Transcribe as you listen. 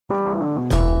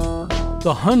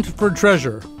The hunt for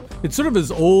treasure. It's sort of as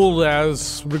old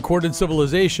as recorded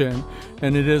civilization,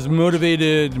 and it has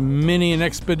motivated many an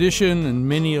expedition and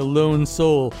many a lone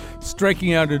soul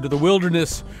striking out into the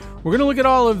wilderness. We're going to look at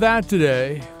all of that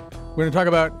today. We're going to talk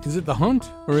about, is it the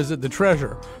hunt or is it the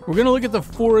treasure? We're going to look at the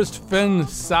Forrest Fenn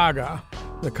saga,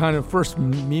 the kind of first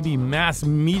maybe mass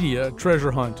media treasure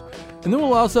hunt. And then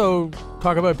we'll also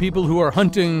talk about people who are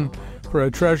hunting for a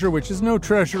treasure which is no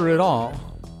treasure at all.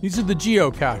 These are the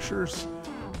geocachers.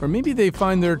 Or maybe they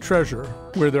find their treasure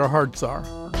where their hearts are.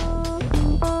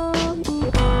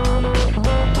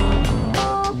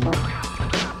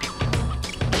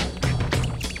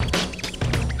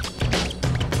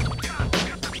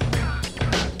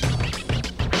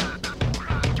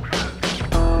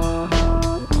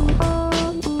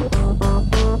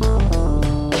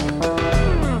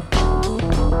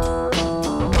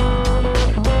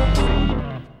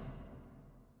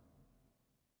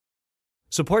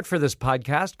 Support for this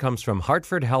podcast comes from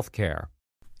Hartford Healthcare.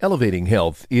 Elevating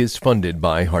Health is funded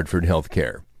by Hartford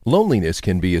Healthcare. Loneliness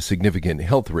can be a significant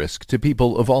health risk to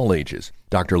people of all ages.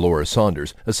 Dr. Laura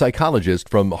Saunders, a psychologist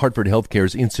from Hartford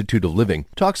Healthcare's Institute of Living,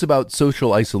 talks about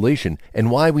social isolation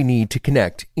and why we need to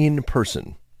connect in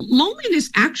person.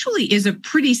 Loneliness actually is a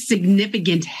pretty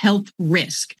significant health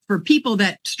risk for people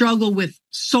that struggle with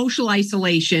social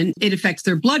isolation. It affects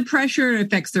their blood pressure, it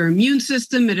affects their immune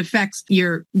system, it affects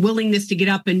your willingness to get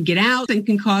up and get out, and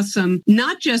can cause some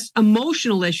not just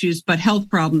emotional issues, but health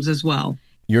problems as well.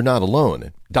 You're not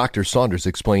alone. Dr. Saunders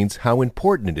explains how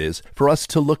important it is for us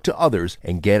to look to others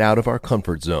and get out of our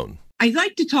comfort zone. I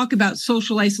like to talk about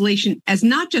social isolation as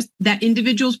not just that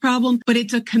individual's problem, but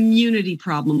it's a community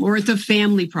problem or it's a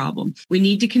family problem. We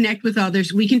need to connect with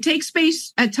others. We can take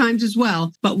space at times as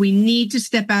well, but we need to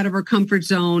step out of our comfort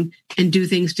zone and do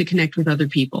things to connect with other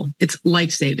people. It's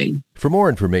life-saving. For more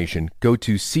information, go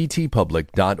to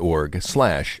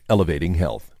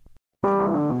ctpublic.org/elevatinghealth.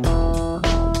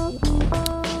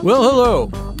 Well,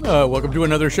 hello. Welcome to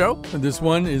another show. This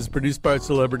one is produced by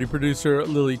celebrity producer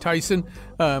Lily Tyson.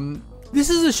 This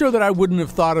is a show that I wouldn't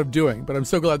have thought of doing, but I'm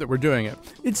so glad that we're doing it.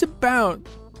 It's about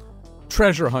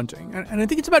treasure hunting. And I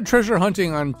think it's about treasure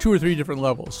hunting on 2 or 3 different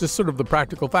levels. Just sort of the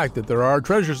practical fact that there are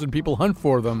treasures and people hunt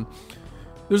for them.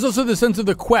 There's also the sense of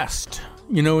the quest.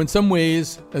 You know, in some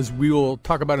ways, as we will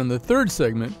talk about in the third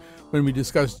segment when we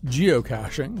discuss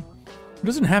geocaching, it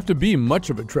doesn't have to be much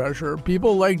of a treasure.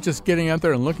 People like just getting out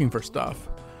there and looking for stuff.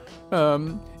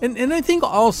 And I think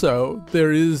also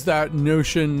there is that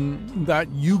notion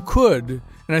that you could,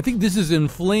 and I think this has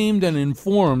inflamed and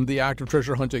informed the act of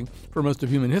treasure hunting for most of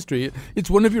human history. It's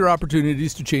one of your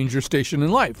opportunities to change your station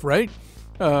in life, right?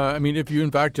 I mean, if you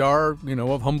in fact are,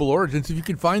 of humble origins, if you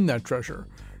could find that treasure,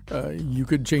 you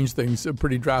could change things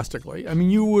pretty drastically. I mean,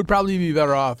 you would probably be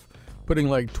better off putting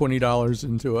like $20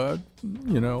 into a,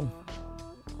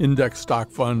 index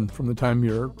stock fund from the time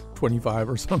you're 25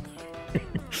 or something.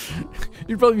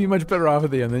 You'd probably be much better off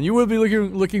at the end than you will be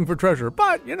looking for treasure.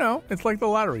 But, it's like the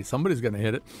lottery. Somebody's going to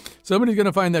hit it. Somebody's going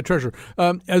to find that treasure.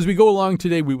 As we go along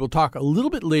today, we will talk a little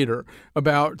bit later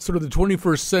about sort of the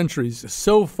 21st century's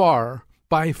so far,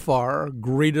 by far,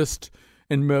 greatest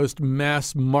and most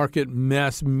mass market,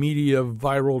 mass media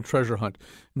viral treasure hunt.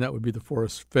 And that would be the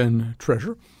Forrest Fenn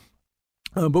treasure.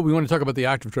 But we want to talk about the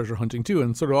act of treasure hunting, too,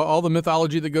 and sort of all the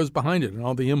mythology that goes behind it and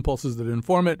all the impulses that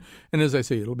inform it. And as I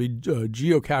say, it'll be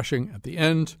geocaching at the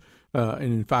end. And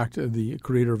in fact, the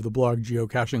creator of the blog,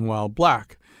 Geocaching While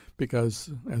Black, because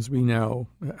as we now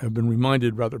have been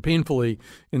reminded rather painfully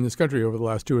in this country over the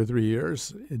last 2 or 3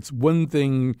 years, it's one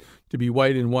thing to be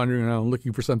white and wandering around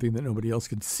looking for something that nobody else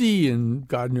can see in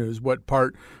God knows what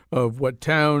part of what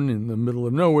town in the middle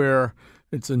of nowhere.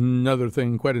 It's another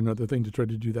thing, quite another thing, to try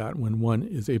to do that when one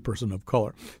is a person of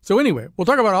color. So anyway, we'll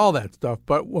talk about all that stuff.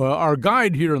 But our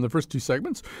guide here in the first 2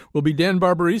 segments will be Dan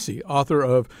Barbarisi, author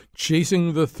of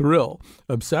Chasing the Thrill,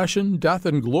 Obsession, Death,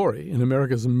 and Glory in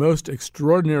America's Most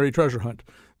Extraordinary Treasure Hunt.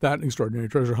 That extraordinary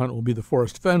treasure hunt will be the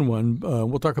Forrest Fenn one.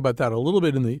 We'll talk about that a little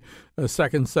bit in the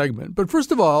second segment. But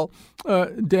first of all,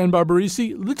 Dan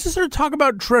Barbarisi, let's just sort of talk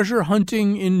about treasure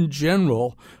hunting in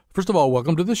general. First of all,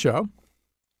 welcome to the show.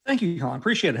 Thank you, Colin.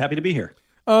 Appreciate it. Happy to be here.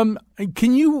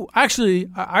 Can you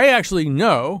I actually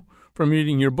know from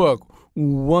reading your book,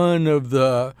 one of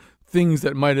the things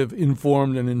that might have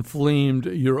informed and inflamed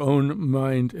your own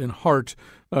mind and heart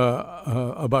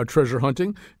about treasure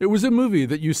hunting. It was a movie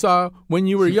that you saw when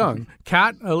you were young.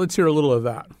 Kat, let's hear a little of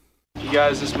that. You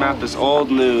guys, this map is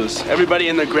old news. Everybody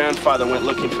and their grandfather went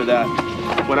looking for that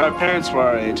when our parents were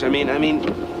our age. I mean,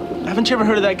 haven't you ever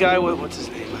heard of that guy? What's his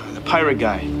name? The pirate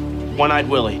guy. One-Eyed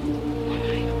Willie.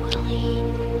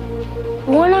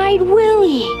 One-Eyed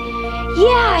Willie.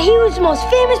 Yeah, he was the most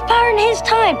famous pirate in his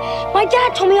time. My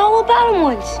dad told me all about him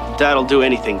once. Dad'll do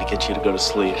anything to get you to go to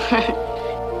sleep.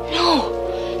 No.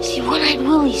 See, One-Eyed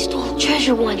Willie stole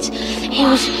treasure once. And it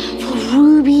was full of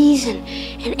rubies and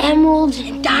emeralds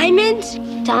and diamonds.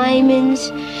 Diamonds.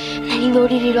 And then he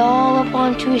loaded it all up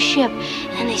onto a ship.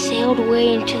 And they sailed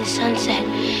away into the sunset.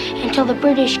 Until the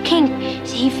British king,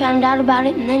 see, he found out about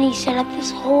it, and then he set up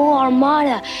this whole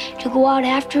armada to go out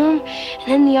after him. And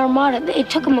then the armada,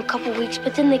 it took him a couple weeks,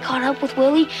 but then they caught up with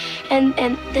Willie, and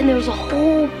then there was a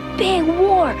whole big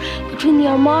war between the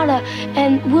armada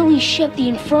and Willie's ship, the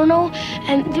Inferno.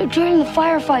 And during the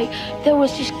firefight, there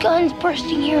was just guns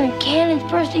bursting here and cannons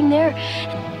bursting there.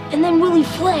 And then Willie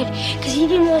fled because he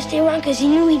didn't want to stay around because he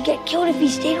knew he'd get killed if he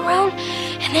stayed around.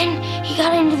 And then he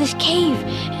got into this cave.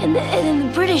 And then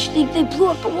the British, they blew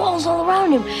up the walls all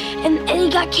around him. And he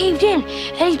got caved in.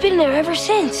 And he's been there ever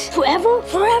since.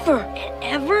 Forever and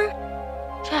ever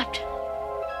trapped.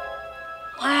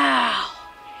 Wow.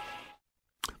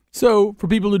 So, for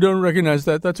people who don't recognize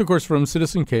that, that's, of course, from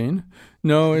Citizen Kane.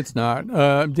 No, it's not.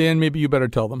 Dan, maybe you better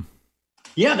tell them.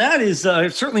 Yeah, that is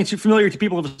certainly too familiar to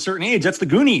people of a certain age. That's the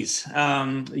Goonies.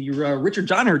 Richard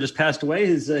Donner just passed away.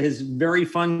 His very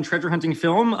fun treasure hunting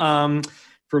film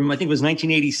from, I think it was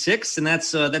 1986, and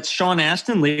that's Sean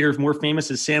Astin, later more famous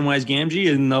as Samwise Gamgee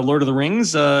in Lord of the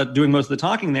Rings, doing most of the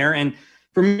talking there. And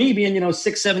for me, being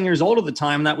 6, 7 years old at the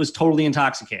time, that was totally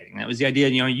intoxicating. That was the idea.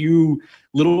 You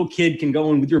little kid can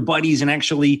go in with your buddies and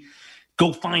actually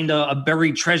go find a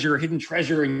buried treasure, a hidden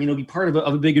treasure, and, be part of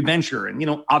a big adventure. And,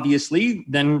 obviously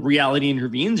then reality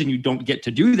intervenes and you don't get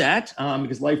to do that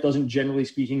because life doesn't, generally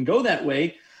speaking, go that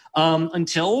way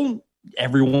until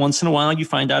every once in a while you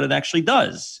find out it actually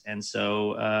does. And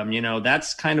so,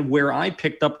 that's kind of where I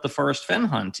picked up the Forrest Fenn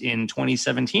hunt in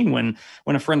 2017 when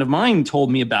a friend of mine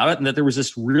told me about it and that there was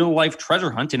this real life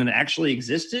treasure hunt and it actually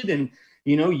existed. And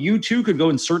you too could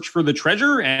go and search for the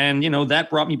treasure. And,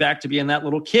 that brought me back to being that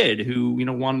little kid who,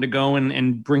 wanted to go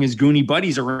and bring his Goonie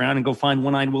buddies around and go find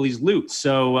One-Eyed Willie's loot.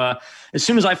 So as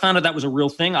soon as I found out that was a real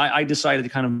thing, I decided to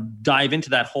kind of dive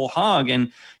into that whole hog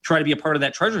and try to be a part of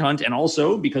that treasure hunt. And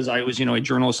also because I was, a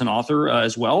journalist and author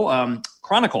as well,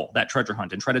 chronicle that treasure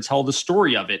hunt and try to tell the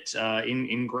story of it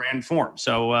in grand form.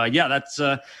 So, that's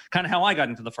kind of how I got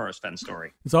into the Forrest Fenn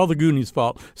story. It's all the Goonies'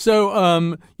 fault.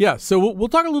 So, so we'll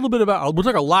talk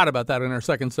a lot about that in our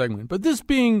second segment. But this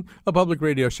being a public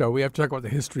radio show, we have to talk about the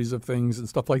histories of things and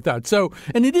stuff like that. So,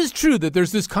 and it is true that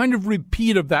there's this kind of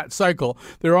repeat of that cycle.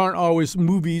 There aren't always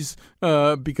movies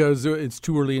because it's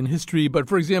too early in history. But,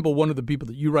 for example, one of the people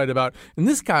that you write about, and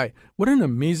this guy, what an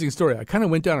amazing story. I kind of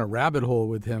went down a rabbit hole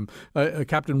with him.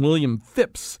 Captain William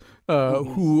Phipps,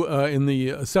 who in the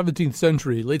 17th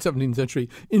century, late 17th century,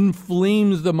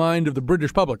 inflames the mind of the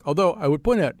British public. Although I would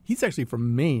point out, he's actually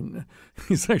from Maine.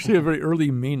 He's actually a very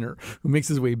early Mainer who makes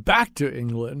his way back to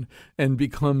England and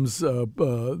becomes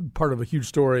part of a huge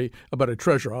story about a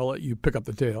treasure. I'll let you pick up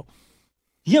the tale.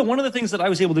 Yeah, one of the things that I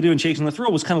was able to do in Chasing the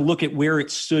Thrill was kind of look at where it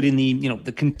stood in the,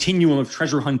 the continuum of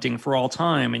treasure hunting for all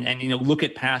time and look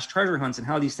at past treasure hunts and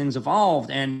how these things evolved.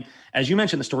 And as you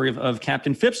mentioned, the story of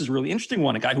Captain Phipps is a really interesting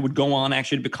one, a guy who would go on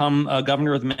actually to become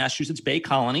governor of the Massachusetts Bay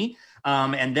Colony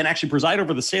and then actually preside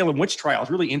over the Salem witch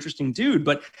trials. Really interesting dude,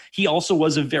 but he also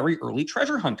was a very early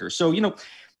treasure hunter. So,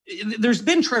 there's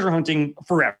been treasure hunting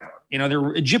forever.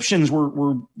 There Egyptians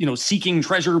were seeking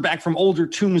treasure back from older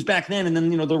tombs back then. And then,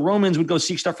 the Romans would go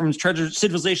seek stuff from treasure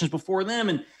civilizations before them.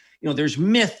 And, there's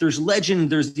myth, there's legend,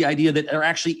 there's the idea that there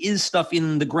actually is stuff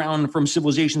in the ground from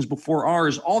civilizations before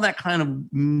ours. All that kind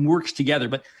of works together.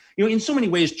 But, in so many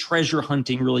ways, treasure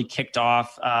hunting really kicked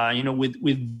off,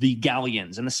 with the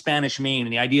galleons and the Spanish Main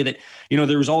and the idea that,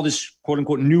 there was all this quote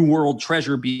unquote new world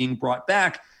treasure being brought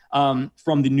back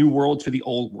from the New World to the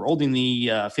Old World in the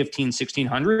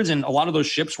 1600s. And a lot of those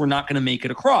ships were not going to make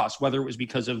it across, whether it was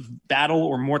because of battle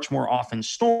or much more often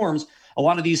storms. A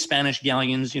lot of these Spanish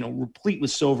galleons, replete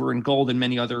with silver and gold and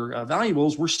many other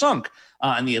valuables, were sunk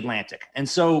in the Atlantic. And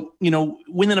so,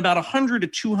 within about 100 to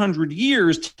 200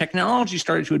 years, technology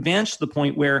started to advance to the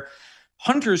point where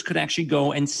hunters could actually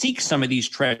go and seek some of these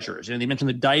treasures. They mentioned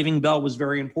the diving bell was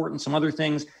very important, some other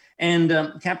things. And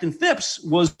Captain Phipps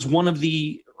was one of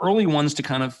the early ones to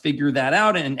kind of figure that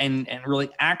out and really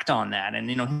act on that. And,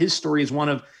 his story is one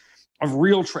of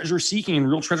real treasure seeking and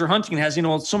real treasure hunting. It has,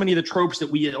 so many of the tropes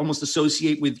that we almost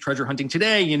associate with treasure hunting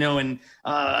today, and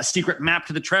a secret map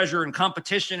to the treasure and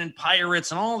competition and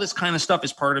pirates and all this kind of stuff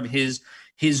is part of his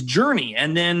journey.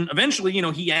 And then eventually,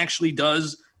 he actually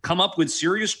does come up with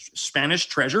serious Spanish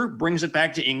treasure, brings it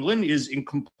back to England, is a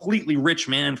completely rich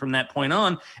man from that point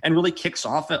on, and really kicks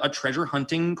off a treasure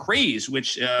hunting craze,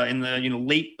 which in the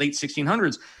late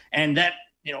 1600s, and that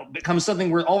becomes something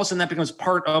where all of a sudden that becomes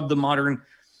part of the modern.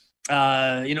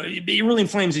 It really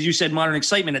inflames, as you said, modern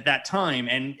excitement at that time,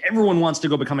 and everyone wants to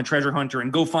go become a treasure hunter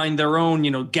and go find their own,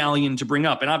 galleon to bring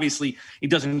up. And obviously, it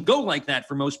doesn't go like that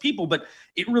for most people, but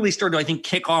it really started to, I think,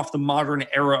 kick off the modern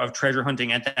era of treasure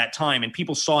hunting at that time. And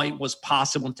people saw it was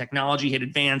possible, and technology had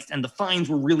advanced, and the finds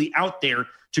were really out there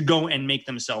to go and make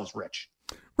themselves rich.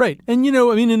 Right. And, in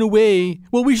a way,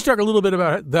 well, we should talk a little bit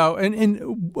about it, though. And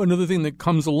another thing that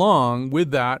comes along with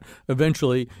that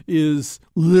eventually is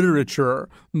literature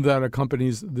that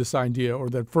accompanies this idea or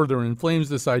that further inflames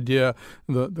this idea.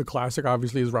 The classic,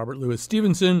 obviously, is Robert Louis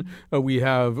Stevenson. We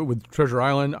have with Treasure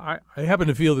Island. I happen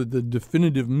to feel that the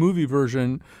definitive movie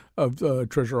version of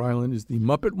Treasure Island is the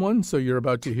Muppet one. So you're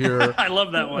about to hear. I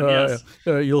love that one, yes.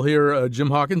 You'll hear Jim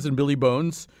Hawkins and Billy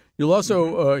Bones. You'll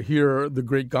also hear the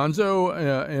great Gonzo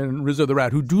and Rizzo the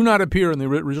Rat, who do not appear in the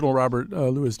original Robert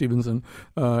Louis Stevenson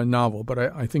novel, but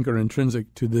I think are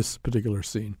intrinsic to this particular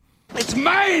scene. It's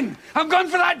mine! I'm going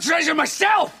for that treasure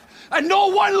myself! And no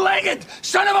one-legged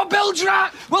son of a bilge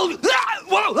rat will...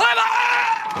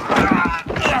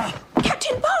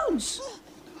 Captain Bones!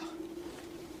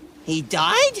 He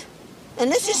died? And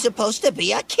this is supposed to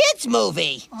be a kid's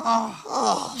movie.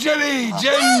 Jimmy!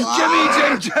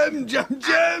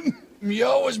 You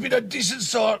always been a decent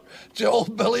sort to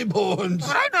old Billy Bones.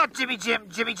 But I'm not Jimmy Jim.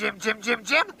 He's Jimmy Jim. Jim?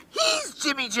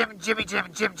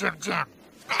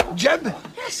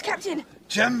 Yes, Captain.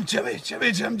 Jim.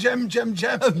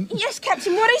 Yes,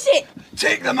 Captain, what is it?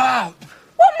 Take the map.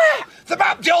 What map? The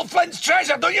map to old Flint's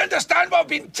treasure. Don't you understand what I've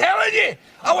been telling you?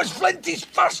 I was Flinty's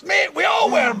first mate. We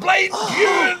all were blind, you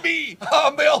and me.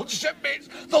 Oh, my old shipmates.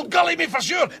 They'll gully me for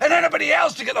sure, and anybody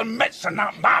else to get their mitts on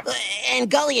that map. And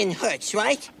gullying hurts,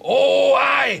 right? Oh,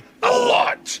 aye. A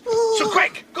lot. So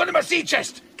quick, go to my sea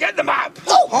chest. Get the map.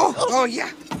 Oh,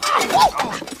 yeah.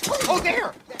 Oh,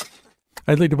 there.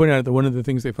 I'd like to point out that one of the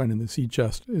things they find in the sea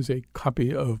chest is a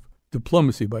copy of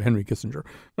Diplomacy by Henry Kissinger,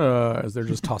 as they're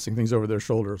just tossing things over their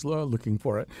shoulders, looking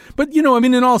for it. But,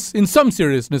 in some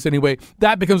seriousness anyway,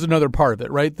 that becomes another part of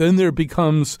it, right? Then there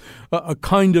becomes a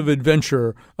kind of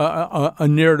adventure, a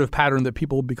narrative pattern that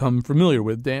people become familiar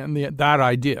with, Dan, that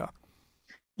idea.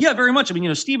 Yeah, very much.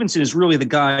 Stevenson is really the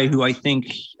guy who I think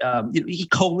he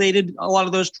collated a lot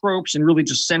of those tropes and really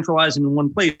just centralized them in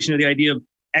one place. The idea of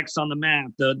X on the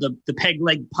map, the peg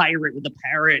leg pirate with the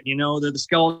parrot, the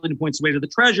skeleton points the way to the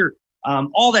treasure.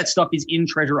 All that stuff is in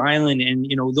Treasure Island, and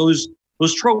those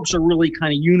tropes are really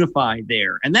kind of unified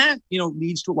there, and that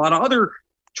leads to a lot of other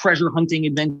treasure hunting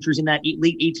adventures in that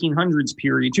late 1800s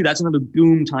period too. That's another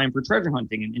boom time for treasure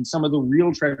hunting, and some of the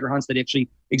real treasure hunts that actually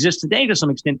exist today to some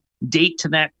extent date to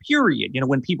that period.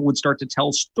 When people would start to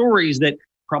tell stories that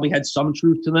probably had some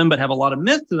truth to them but have a lot of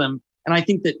myth to them. And I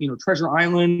think that, Treasure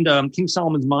Island, King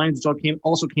Solomon's Mines, which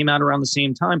also came out around the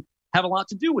same time, have a lot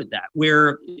to do with that,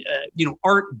 where,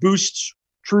 art boosts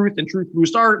truth and truth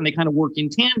boosts art, and they kind of work in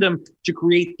tandem to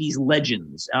create these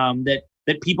legends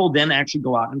that people then actually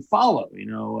go out and follow.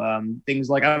 Things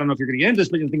like, I don't know if you're going to get into this,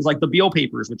 but things like the Beale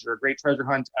Papers, which are a great treasure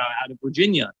hunt out of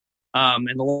Virginia, and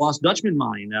the Lost Dutchman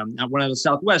mine, one out of the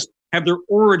Southwest, have their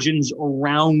origins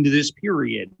around this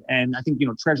period. And I think,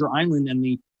 Treasure Island and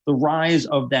the rise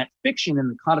of that fiction and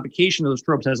the codification of those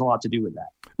tropes has a lot to do with that.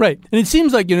 Right. And it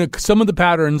seems like, some of the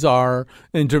patterns are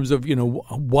in terms of,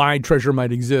 why treasure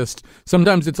might exist.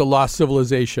 Sometimes it's a lost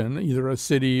civilization, either a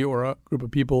city or a group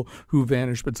of people who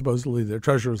vanished, but supposedly their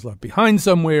treasure is left behind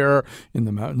somewhere in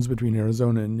the mountains between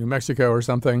Arizona and New Mexico or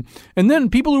something. And then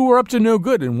people who are up to no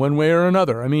good in one way or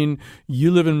another.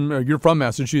 You're from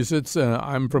Massachusetts.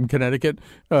 I'm from Connecticut.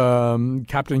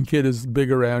 Captain Kidd is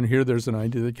big around here. There's an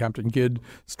idea that Captain Kidd's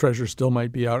treasure still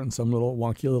might be out in some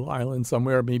wonky little island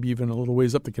somewhere, maybe even a little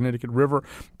ways up the Connecticut River.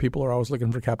 People are always looking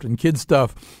for Captain Kidd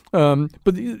stuff.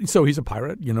 So he's a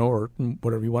pirate, or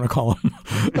whatever you want to call him.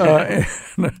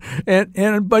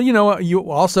 But you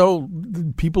also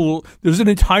there's an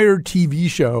entire TV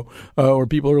show where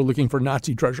people are looking for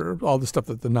Nazi treasure, all the stuff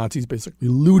that the Nazis basically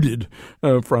looted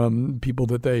from people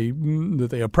that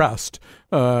they oppressed.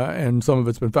 And some of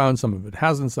it's been found, some of it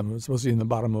hasn't, some of it's supposed to be in the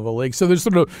bottom of a lake. So there's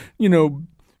sort of,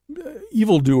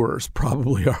 evildoers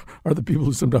probably are the people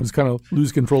who sometimes kind of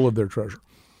lose control of their treasure.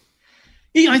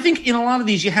 Yeah, I think in a lot of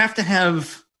these you have to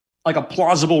have like a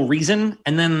plausible reason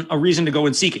and then a reason to go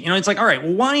and seek it. It's like, all right,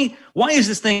 well, why is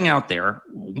this thing out there?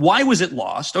 Why was it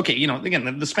lost? Okay,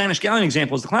 again, the Spanish galleon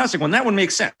example is the classic one. That one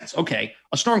makes sense. Okay,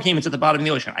 a storm came, it's at the bottom of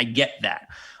the ocean. I get that.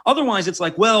 Otherwise, it's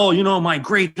like, well, my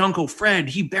great uncle Fred,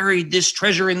 he buried this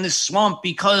treasure in this swamp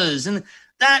because, and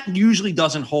that usually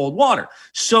doesn't hold water.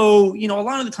 So, a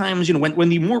lot of the times, when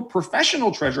the more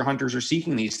professional treasure hunters are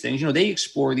seeking these things, they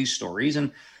explore these stories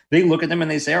and they look at them and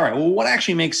they say, all right, well, what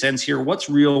actually makes sense here? What's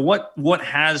real? What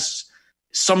has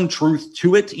some truth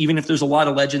to it, even if there's a lot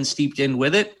of legend steeped in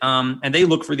with it? And they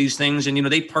look for these things and,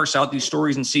 they parse out these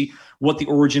stories and see what the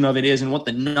origin of it is and what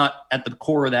the nut at the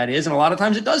core of that is. And a lot of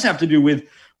times it does have to do with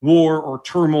war or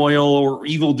turmoil or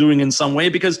evil doing in some way,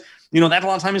 because, that a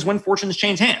lot of times is when fortunes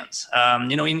change hands.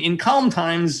 In calm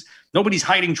times, nobody's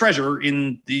hiding treasure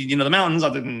in the mountains,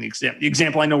 other than the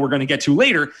example I know we're going to get to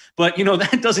later. But,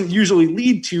 that doesn't usually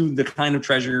lead to the kind of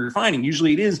treasure you're finding.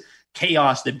 Usually it is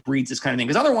chaos that breeds this kind of thing,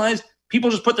 because otherwise people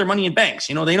just put their money in banks.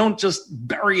 They don't just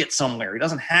bury it somewhere. It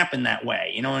doesn't happen that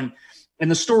way,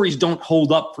 and the stories don't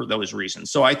hold up for those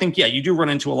reasons. So I think, you do run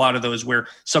into a lot of those where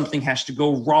something has to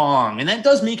go wrong, and that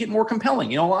does make it more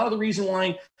compelling. A lot of the reason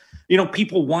why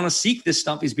people want to seek this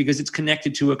stuff is because it's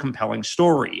connected to a compelling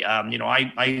story.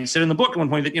 I said in the book at one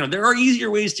point that, there are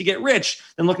easier ways to get rich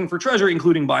than looking for treasure,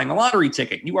 including buying a lottery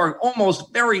ticket. You are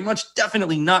almost very much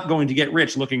definitely not going to get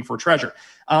rich looking for treasure.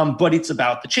 But it's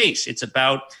about the chase. It's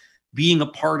about being a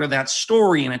part of that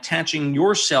story and attaching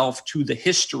yourself to the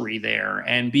history there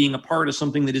and being a part of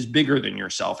something that is bigger than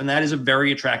yourself. And that is a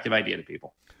very attractive idea to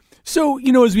people. So,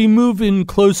 as we move in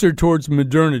closer towards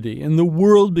modernity and the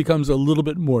world becomes a little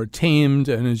bit more tamed,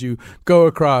 and as you go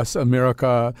across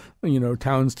America,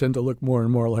 towns tend to look more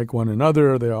and more like one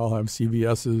another. They all have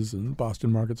CVS's and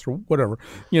Boston markets or whatever,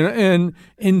 and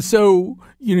so,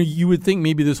 you would think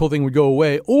maybe this whole thing would go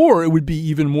away, or it would be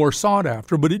even more sought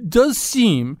after. But it does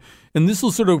seem, and this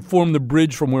will sort of form the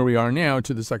bridge from where we are now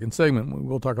to the second segment.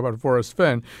 We'll talk about Forrest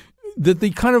Fenn, that the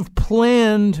kind of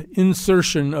planned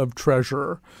insertion of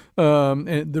treasure,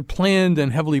 and the planned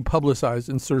and heavily publicized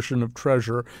insertion of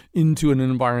treasure into an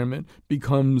environment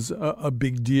becomes a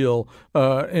big deal.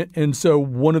 And so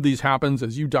one of these happens,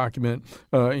 as you document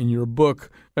in your book,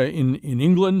 in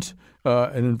England.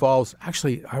 It involves,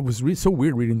 actually, I was so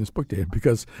weird reading this book, Dave,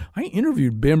 because I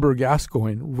interviewed Bamber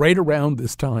Gascoigne right around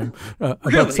this time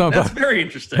That's very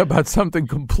interesting. About something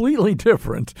completely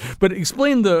different. But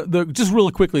explain the just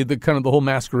really quickly the kind of the whole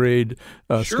masquerade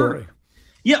story.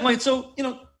 Yeah, so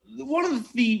one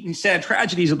of the sad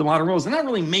tragedies of the modern world is they're not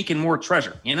really making more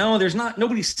treasure.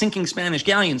 Nobody's sinking Spanish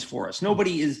galleons for us.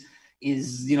 Nobody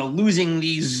is losing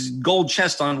these gold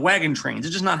chests on wagon trains.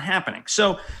 It's just not happening.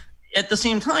 So at the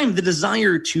same time, the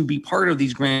desire to be part of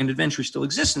these grand adventures still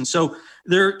exists. And so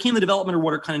there came the development of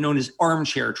what are kind of known as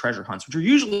armchair treasure hunts, which are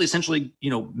usually essentially,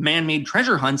 man-made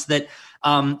treasure hunts that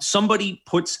somebody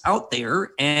puts out there,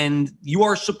 and you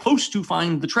are supposed to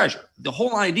find the treasure. The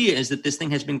whole idea is that this thing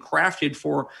has been crafted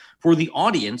for the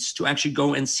audience to actually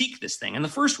go and seek this thing. And the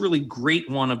first really great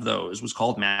one of those was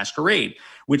called Masquerade,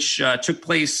 which took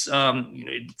place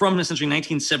from essentially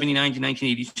 1979 to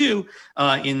 1982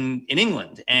 in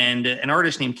England. And an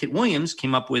artist named Kit Williams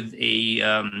came up with a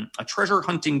treasure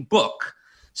hunting book,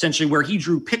 essentially where he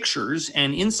drew pictures,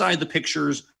 and inside the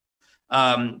pictures,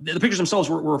 the pictures themselves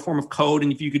were a form of code.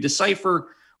 And if you could decipher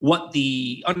what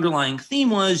the underlying theme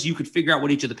was, you could figure out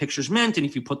what each of the pictures meant. And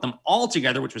if you put them all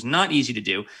together, which was not easy to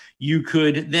do, you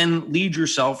could then lead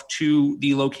yourself to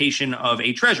the location of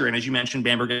a treasure. And as you mentioned,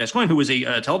 Bamber Gascoigne, who was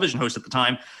a television host at the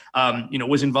time,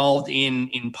 was involved in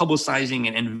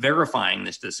publicizing and verifying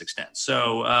this to this extent.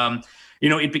 So,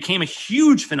 it became a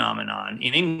huge phenomenon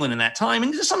in England in that time,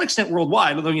 and to some extent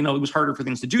worldwide, although, it was harder for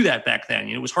things to do that back then.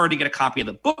 It was hard to get a copy of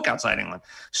the book outside England.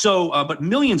 So, but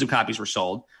millions of copies were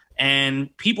sold,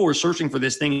 and people were searching for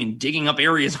this thing and digging up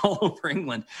areas all over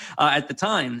England at the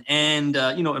time. And,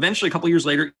 eventually a couple of years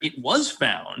later, it was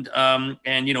found.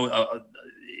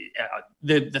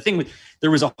 The thing with,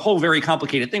 there was a whole very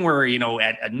complicated thing where,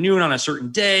 at noon on a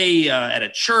certain day at a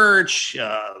church,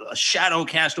 a shadow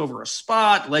cast over a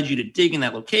spot led you to dig in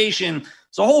that location.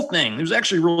 It's a whole thing. It was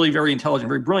actually really very intelligent,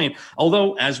 very brilliant.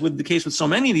 Although, as with the case with so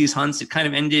many of these hunts, it kind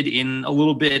of ended in a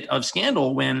little bit of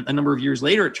scandal when a number of years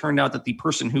later, it turned out that the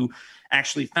person who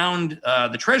actually found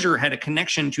the treasure had a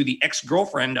connection to the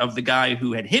ex-girlfriend of the guy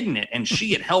who had hidden it. And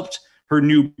she had helped her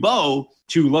new beau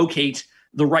to locate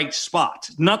the right spot.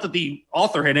 Not that the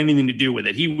author had anything to do with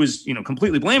it. He was,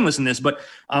 completely blameless in this, but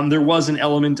there was an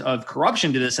element of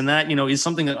corruption to this. And that, is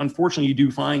something that unfortunately you do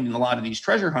find in a lot of these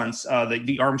treasure hunts,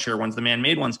 the armchair ones, the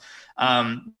man-made ones,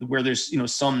 where there's,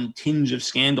 some tinge of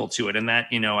scandal to it. And that,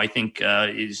 I think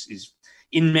is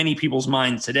in many people's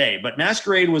minds today. But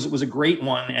Masquerade was a great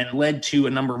one and led to a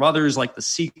number of others like The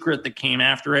Secret that came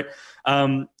after it.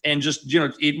 And just,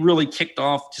 it really kicked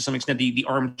off to some extent the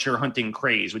armchair hunting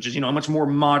craze, which is, a much more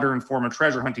modern form of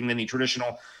treasure hunting than the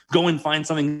traditional go and find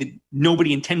something that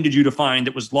nobody intended you to find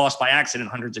that was lost by accident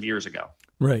hundreds of years ago.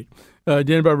 Right.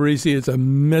 Dan Barbarisi, it's a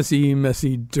messy,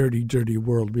 messy, dirty, dirty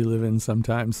world we live in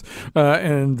sometimes.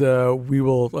 And we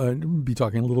will be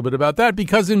talking a little bit about that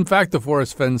because, in fact, the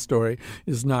Forrest Fenn story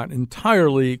is not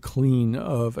entirely clean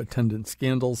of attendant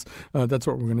scandals. That's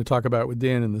what we're going to talk about with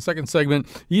Dan in the second segment.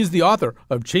 He's the author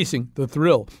of Chasing the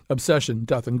Thrill, Obsession,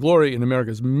 Death, and Glory in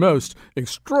America's Most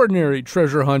Extraordinary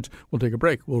Treasure Hunt. We'll take a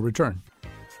break. We'll return.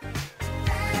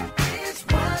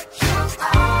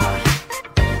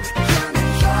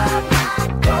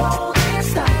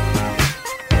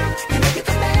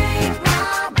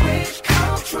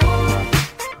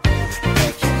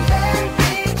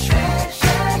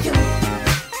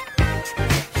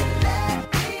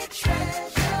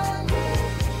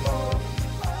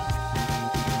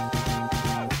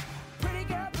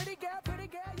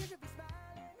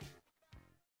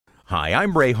 Hi,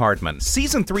 I'm Ray Hartman.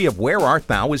 Season 3 of Where Art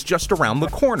Thou is just around the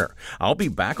corner. I'll be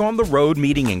back on the road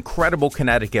meeting incredible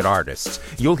Connecticut artists.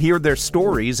 You'll hear their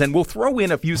stories, and we'll throw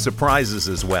in a few surprises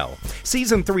as well.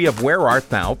 Season 3 of Where Art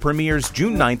Thou premieres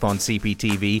June 9th on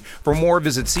CPTV. For more,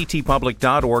 visit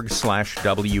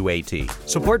ctpublic.org/WAT.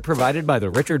 Support provided by the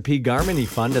Richard P. Garmany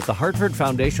Fund at the Hartford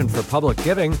Foundation for Public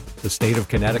Giving, the State of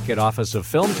Connecticut Office of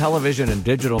Film, Television, and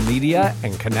Digital Media,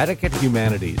 and Connecticut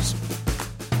Humanities.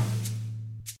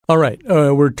 All right.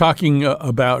 We're talking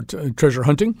about treasure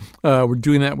hunting. We're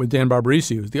doing that with Dan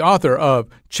Barbarisi, who's the author of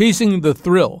Chasing the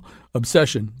Thrill,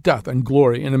 Obsession, Death, and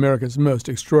Glory in America's Most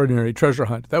Extraordinary Treasure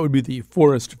Hunt. That would be the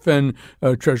Forrest Fenn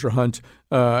treasure hunt.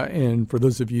 And for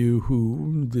those of you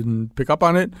who didn't pick up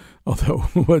on it, although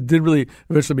what did really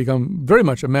eventually become very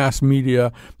much a mass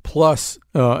media plus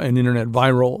an internet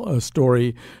viral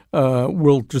story,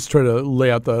 we'll just try to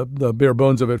lay out the bare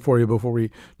bones of it for you before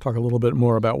we talk a little bit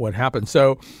more about what happened.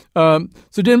 So Dan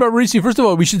Barbarisi, first of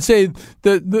all, we should say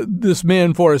that this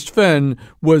man, Forrest Fenn,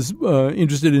 was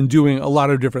interested in doing a lot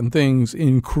of different things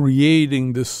in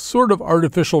creating this sort of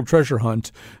artificial treasure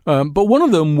hunt. But one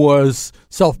of them was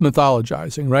self-mythologizing.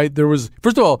 Right? There was,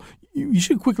 first of all, you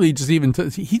should quickly just even,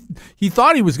 he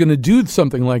thought he was going to do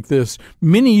something like this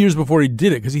many years before he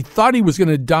did it because he thought he was going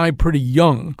to die pretty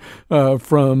young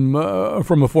from a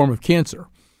form of cancer.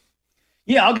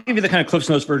 Yeah, I'll give you the kind of Cliff's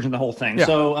Notes version of the whole thing. Yeah.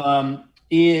 So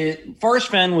Forrest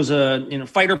Fenn was a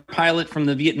fighter pilot from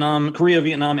the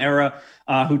Korea-Vietnam era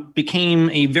who became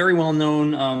a very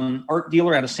well-known art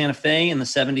dealer out of Santa Fe in the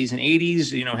 70s and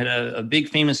 80s. Had a big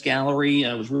famous gallery,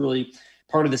 was really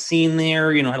part of the scene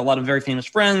there, had a lot of very famous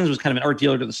friends, was kind of an art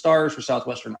dealer to the stars for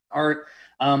Southwestern art.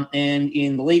 And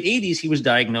in the late 80s, he was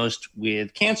diagnosed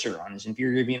with cancer on his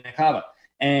inferior vena cava.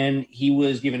 And he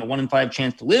was given a 1 in 5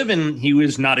 chance to live, and he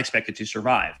was not expected to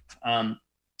survive. And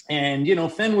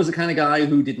Fenn was the kind of guy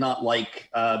who did not like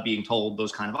being told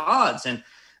those kind of odds. And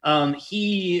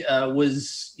he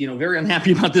was, very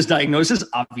unhappy about this diagnosis,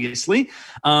 obviously.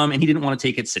 And he didn't want to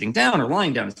take it sitting down or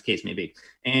lying down, as the case may be.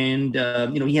 And,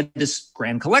 he had this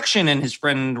grand collection, and his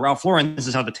friend Ralph Lauren, this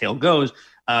is how the tale goes,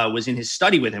 was in his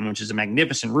study with him, which is a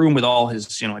magnificent room with all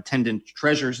his, attendant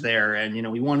treasures there. And,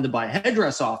 he wanted to buy a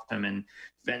headdress off him. And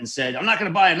Fenn said, I'm not going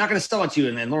to buy it. I'm not going to sell it to you.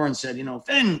 And then Lauren said,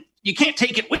 Fenn, you can't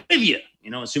take it with you,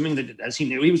 assuming that as he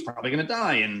knew he was probably going to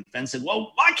die. And Fenn said,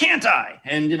 well, why can't I?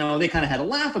 And, they kind of had a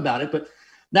laugh about it. But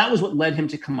that was what led him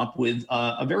to come up with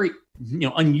a very,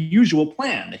 unusual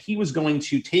plan that he was going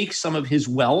to take some of his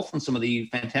wealth and some of the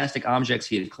fantastic objects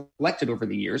he had collected over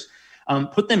the years,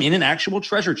 put them in an actual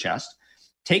treasure chest,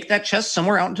 take that chest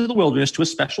somewhere out into the wilderness to a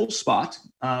special spot,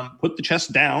 put the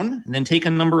chest down, and then take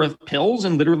a number of pills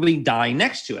and literally die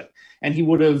next to it. And he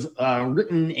would have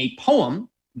written a poem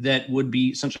that would be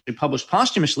essentially published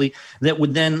posthumously that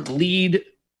would then lead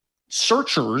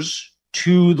searchers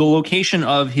to the location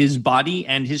of his body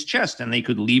and his chest, and they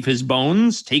could leave his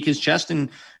bones, take his chest, and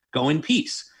go in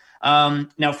peace.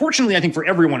 Now, fortunately, I think for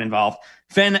everyone involved,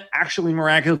 Fenn actually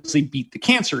miraculously beat the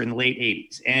cancer in the late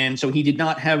 80s, and so he did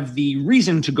not have the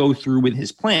reason to go through with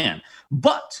his plan.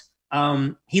 But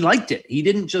he liked it. He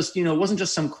didn't just, it wasn't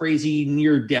just some crazy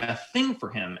near-death thing for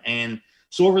him. And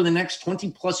so over the next 20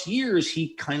 plus years, he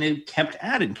kind of kept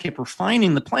at it and kept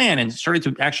refining the plan and started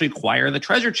to actually acquire the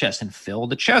treasure chest and fill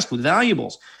the chest with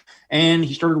valuables. And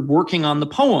he started working on the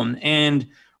poem and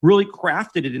really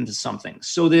crafted it into something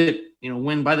so that,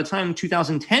 when by the time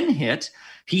 2010 hit,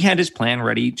 he had his plan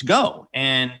ready to go.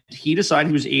 And he decided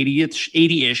he was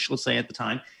 80-ish, let's say at the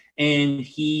time. And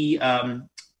he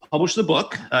published the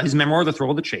book, his memoir, The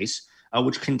Thrill of the Chase,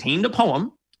 which contained a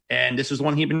poem. And this is the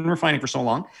one he had been refining for so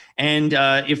long. And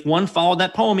if one followed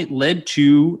that poem, it led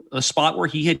to a spot where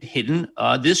he had hidden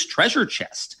this treasure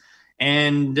chest.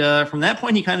 And from that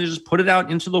point, he kind of just put it out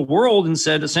into the world and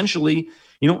said, essentially,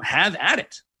 have at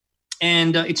it.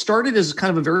 And it started as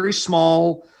kind of a very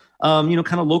small, kind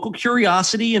of local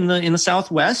curiosity in the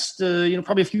Southwest.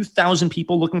 Probably a few thousand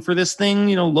people looking for this thing.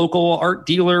 Local art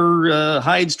dealer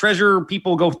hides treasure.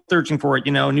 People go searching for it.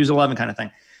 News 11 kind of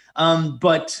thing.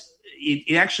 But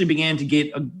it actually began to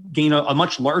gain a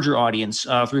much larger audience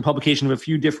through the publication of a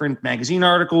few different magazine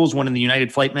articles, one in the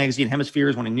United Flight magazine,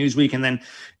 Hemispheres, one in Newsweek, and then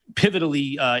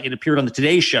pivotally, it appeared on the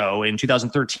Today Show in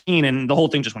 2013, and the whole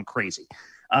thing just went crazy.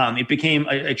 It became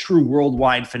a true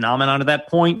worldwide phenomenon at that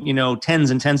point. Tens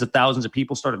and tens of thousands of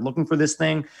people started looking for this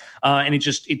thing, and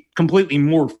it completely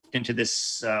morphed into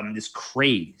this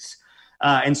craze.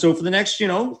 And so for the next 3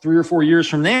 or 4 years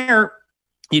from there,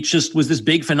 it just was this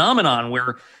big phenomenon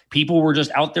where people were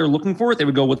just out there looking for it. They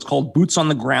would go what's called boots on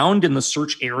the ground in the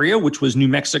search area, which was New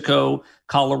Mexico,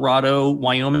 Colorado,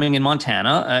 Wyoming, and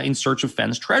Montana, in search of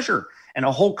Fenn's treasure. And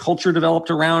a whole culture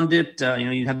developed around it.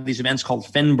 You have these events called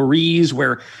Fennborees,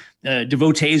 where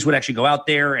devotees would actually go out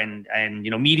there and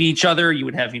meet each other. You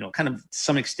would have, kind of to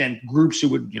some extent groups who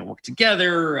would, work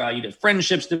together. You'd have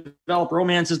friendships develop,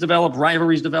 romances develop,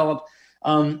 rivalries develop.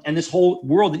 And this whole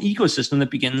world and ecosystem that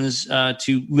begins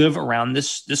to live around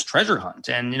this treasure hunt.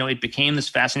 And, it became this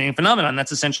fascinating phenomenon.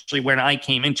 That's essentially when I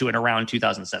came into it around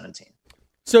 2017.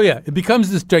 So, yeah, it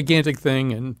becomes this gigantic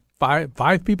thing, and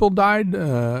five people died?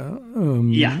 At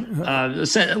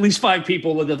least 5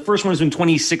 people. The first one was in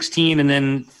 2016, and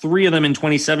then 3 of them in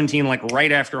 2017, like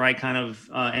right after I kind of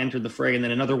entered the fray, and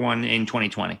then another one in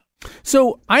 2020.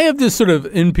 So I have this sort of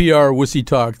NPR wussy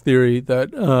talk theory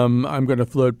that I'm going to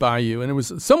float by you, and it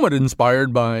was somewhat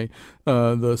inspired by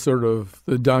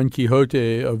the Don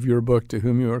Quixote of your book, to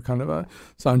whom you are kind of a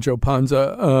Sancho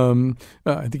Panza.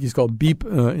 I think he's called Beep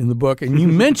in the book, and you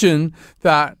mention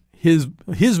that his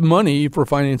money for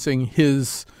financing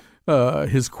his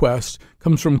quest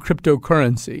comes from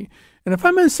cryptocurrency. And I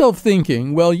find myself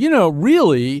thinking, well,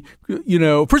 really,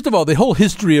 first of all, the whole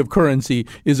history of currency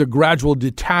is a gradual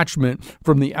detachment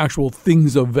from the actual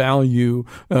things of value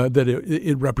that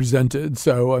it represented.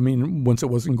 So, I mean, once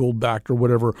it wasn't gold backed or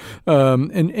whatever,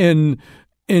 and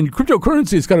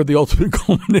cryptocurrency is kind of the ultimate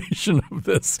culmination of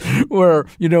this, where,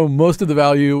 most of the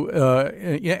value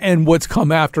and what's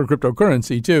come after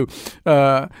cryptocurrency too,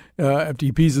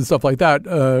 FTPs and stuff like that,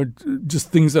 just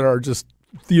things that are just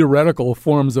theoretical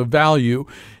forms of value.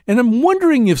 And I'm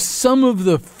wondering if some of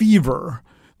the fever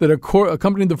that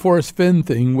accompanied the Forrest Fenn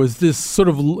thing was this sort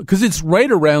of, because it's right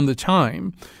around the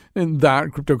time and that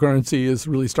cryptocurrency is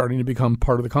really starting to become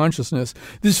part of the consciousness,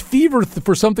 this fever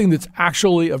for something that's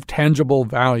actually of tangible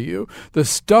value, the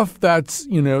stuff that's,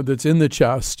 that's in the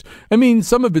chest. I mean,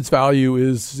 some of its value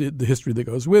is the history that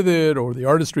goes with it or the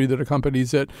artistry that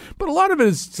accompanies it, but a lot of it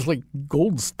is just like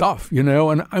gold stuff,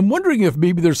 and I'm wondering if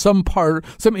maybe there's some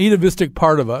atavistic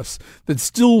part of us that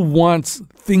still wants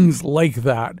things like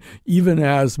that, even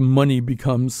as money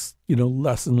becomes,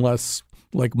 less and less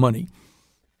like money.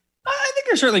 I think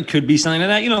there certainly could be something to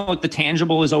that. Like the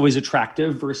tangible is always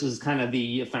attractive versus kind of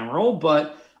the ephemeral.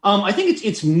 But I think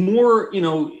it's more,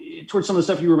 towards some of the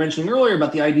stuff you were mentioning earlier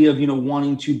about the idea of,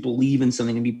 wanting to believe in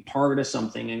something and be part of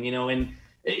something. And,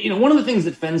 one of the things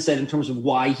that Fenn said in terms of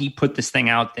why he put this thing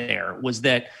out there was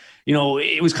that,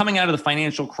 it was coming out of the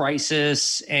financial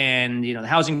crisis and, the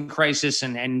housing crisis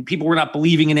and people were not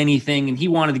believing in anything. And he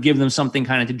wanted to give them something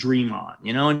kind of to dream on,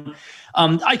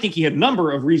 and I think he had a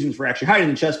number of reasons for actually hiding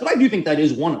the chest, but I do think that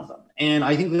is one of them. And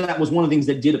I think that was one of the things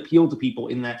that did appeal to people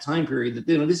in that time period, that,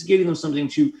 this gave them something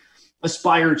to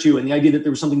aspire to. And the idea that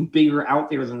there was something bigger out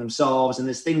there than themselves and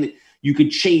this thing that you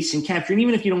could chase and capture. And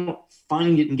even if you don't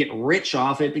find it and get rich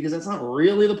off it, because that's not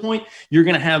really the point, you're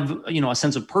going to have, a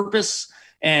sense of purpose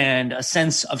and a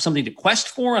sense of something to quest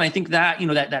for. And I think that,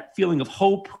 that feeling of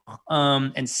hope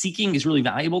and seeking is really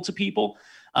valuable to people.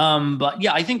 But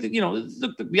yeah, I think that,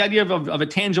 the idea of a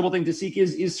tangible thing to seek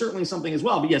is certainly something as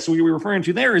well. But yeah, so what you were referring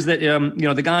to there is that,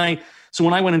 the guy, so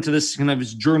when I went into this kind of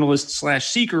this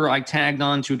journalist/seeker, I tagged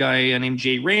on to a guy named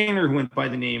Jay Rayner, who went by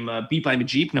the name Beep I'm a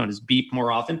Jeep, known as Beep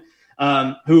more often,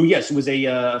 who, yes, was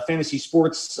a fantasy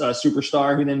sports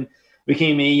superstar who then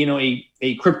became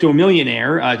a crypto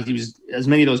millionaire, because he was, as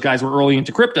many of those guys were early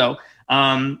into crypto.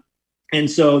 And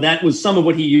so that was some of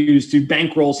what he used to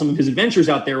bankroll some of his adventures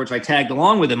out there, which I tagged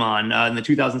along with him on in the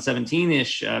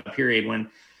 2017-ish period when,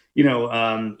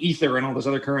 Ether and all those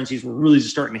other currencies were really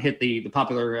just starting to hit the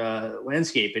popular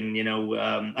landscape. And,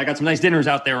 I got some nice dinners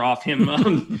out there off him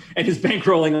and his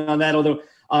bankrolling on that. Although,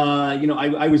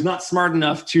 I was not smart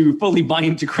enough to fully buy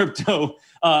into crypto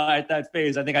at that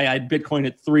phase. I think I had Bitcoin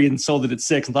at 3 and sold it at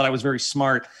 6 and thought I was very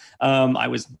smart. I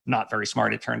was not very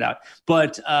smart, it turned out.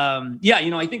 But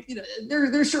I think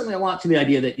there's certainly a lot to the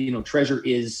idea that, treasure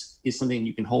is something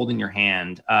you can hold in your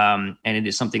hand. And it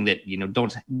is something that,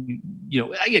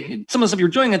 again, some of the stuff you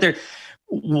were doing out there,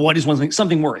 what is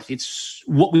something worth? It's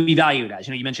what we value it as.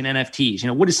 You mentioned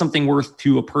NFTs. What is something worth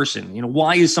to a person?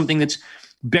 Why is something that's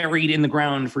buried in the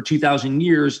ground for 2,000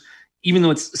 years, even though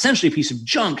it's essentially a piece of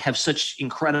junk, have such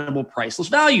incredible priceless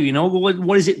value?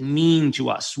 What does it mean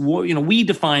to us? We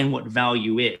define what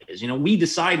value is. We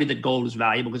decided that gold was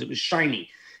valuable because it was shiny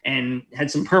and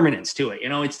had some permanence to it.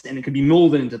 And it could be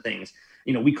molded into things.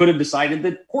 We could have decided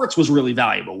that quartz was really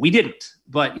valuable. We didn't.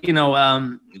 But,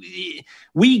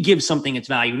 we give something its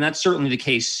value. And that's certainly the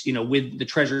case, with the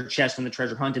treasure chest and the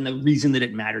treasure hunt, and the reason that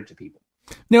it mattered to people.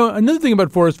 Now, another thing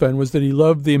about Forrest Fenn was that he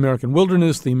loved the American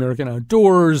wilderness, the American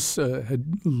outdoors, had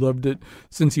loved it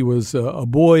since he was a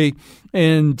boy.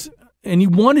 And he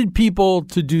wanted people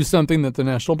to do something that the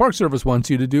National Park Service wants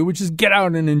you to do, which is get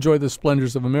out and enjoy the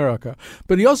splendors of America.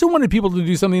 But he also wanted people to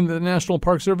do something that the National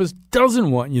Park Service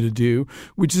doesn't want you to do,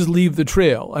 which is leave the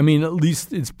trail. I mean, at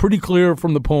least it's pretty clear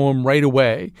from the poem right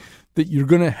away that you're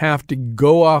going to have to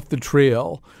go off the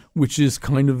trail, which is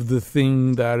kind of the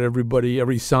thing that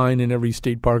every sign in every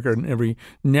state park and every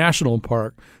national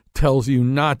park tells you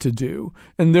not to do.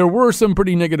 And there were some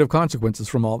pretty negative consequences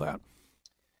from all that.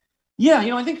 Yeah,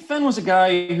 I think Fenn was a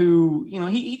guy who,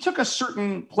 he took a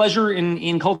certain pleasure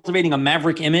in cultivating a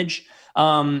maverick image.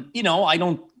 I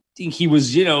don't think he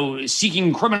was,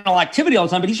 seeking criminal activity all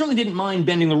the time, but he certainly didn't mind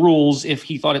bending the rules if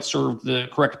he thought it served the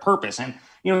correct purpose. And,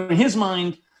 in his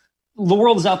mind, the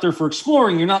world is out there for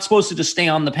exploring. You're not supposed to just stay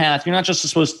on the path. You're not just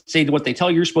supposed to say what they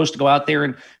tell you. You're supposed to go out there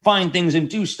and find things and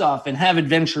do stuff and have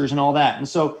adventures and all that. And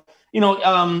so,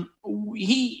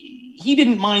 he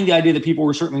didn't mind the idea that people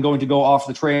were certainly going to go off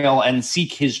the trail and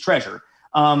seek his treasure.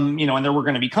 And there were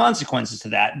going to be consequences to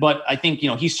that. But I think,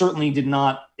 he certainly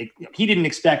didn't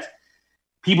expect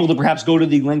people to perhaps go to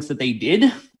the lengths that they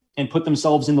did and put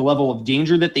themselves in the level of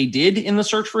danger that they did in the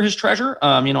search for his treasure.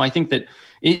 I think that,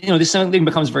 this thing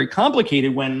becomes very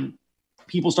complicated when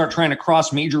people start trying to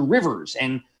cross major rivers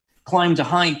and climb to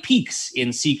high peaks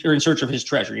in search of his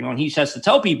treasure. And he has to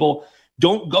tell people,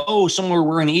 don't go somewhere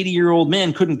where an 80-year-old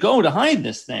man couldn't go to hide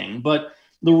this thing. But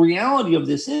the reality of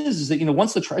this is that,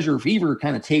 once the treasure fever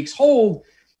kind of takes hold,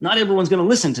 not everyone's going to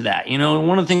listen to that.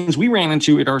 One of the things we ran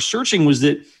into at our searching was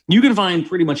that you can find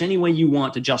pretty much any way you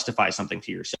want to justify something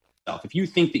to yourself. If you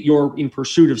think that you're in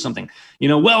pursuit of something,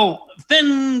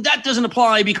 then that doesn't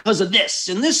apply because of this,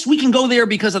 and this, we can go there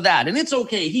because of that. And it's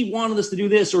okay. He wanted us to do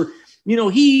this, or,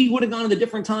 he would have gone at a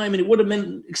different time and it would have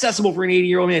been accessible for an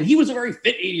 80-year-old man. He was a very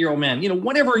fit 80-year-old man.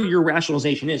 Whatever your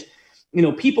rationalization is,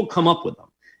 people come up with them.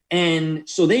 And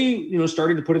so they,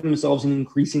 started to put themselves in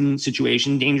increasing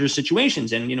dangerous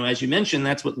situations. And, as you mentioned,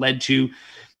 that's what led to,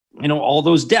 all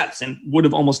those deaths, and would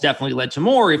have almost definitely led to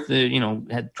more if the,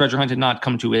 had treasure hunt had not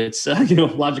come to its,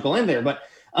 logical end there. But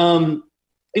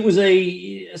it was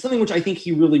something which I think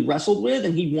he really wrestled with,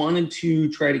 and he wanted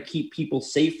to try to keep people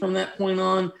safe from that point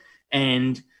on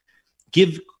and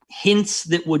give hints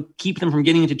that would keep them from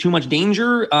getting into too much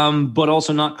danger, but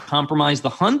also not compromise the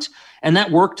hunt. And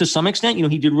that worked to some extent.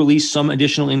 He did release some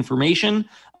additional information.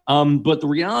 But the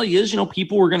reality is,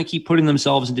 people were going to keep putting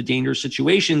themselves into dangerous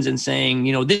situations and saying,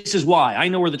 this is why. I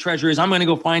know where the treasure is. I'm going to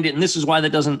go find it. And this is why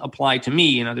that doesn't apply to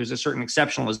me. There's a certain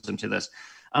exceptionalism to this.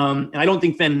 And I don't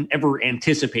think Fenn ever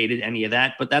anticipated any of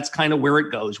that, but that's kind of where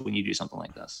it goes when you do something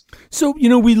like this. So,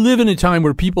 we live in a time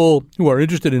where people who are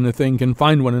interested in a thing can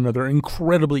find one another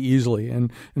incredibly easily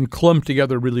and clump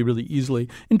together really, really easily.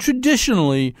 And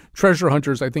traditionally, treasure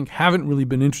hunters, I think, haven't really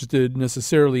been interested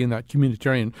necessarily in that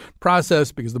communitarian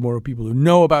process, because the more people who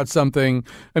know about something,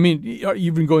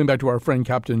 even going back to our friend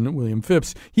Captain William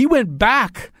Phipps, he went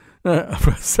back for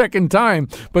a second time,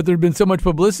 but there'd been so much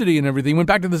publicity and everything. Went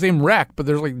back to the same wreck, but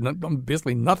there's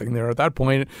basically nothing there at that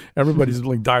point. Everybody's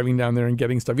diving down there and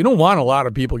getting stuff. You don't want a lot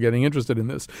of people getting interested in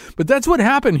this, but that's what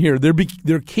happened here.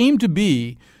 There came to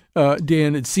be,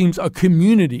 Dan, it seems, a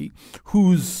community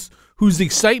whose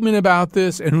excitement about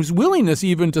this and whose willingness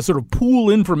even to sort of pool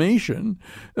information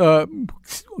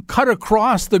cut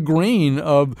across the grain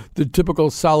of the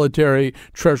typical solitary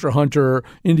treasure hunter,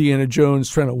 Indiana Jones,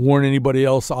 trying to warn anybody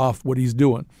else off what he's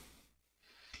doing.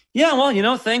 Yeah,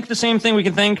 well, thank the same thing we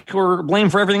can thank or blame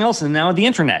for everything else, and now the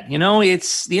internet.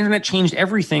 It's the internet changed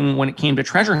everything when it came to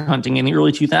treasure hunting in the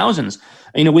early 2000s.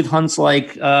 With hunts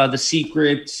like The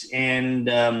Secret and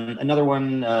another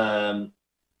one. Oh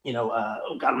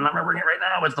God, I'm not remembering it right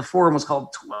now. But the forum was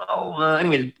called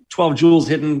 12. 12 jewels,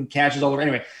 hidden caches all over.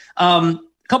 Anyway, a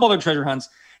couple other treasure hunts.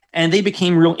 And they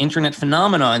became real internet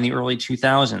phenomena in the early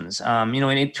 2000s.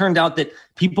 And it turned out that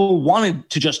people wanted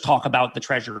to just talk about the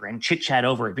treasure and chit chat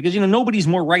over it because, nobody's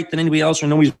more right than anybody else or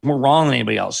nobody's more wrong than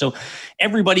anybody else. So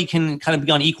everybody can kind of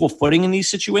be on equal footing in these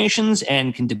situations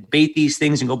and can debate these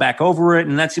things and go back over it.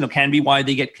 And that's, can be why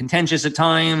they get contentious at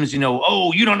times,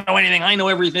 oh, you don't know anything, I know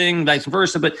everything, vice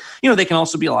versa. But, they can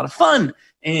also be a lot of fun.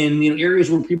 And areas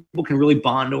where people can really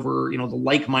bond over the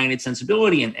like-minded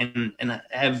sensibility and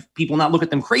have people not look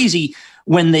at them crazy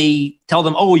when they tell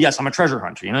them, oh yes, I'm a treasure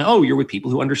hunter. Oh, you're with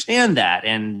people who understand that,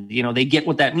 and they get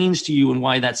what that means to you and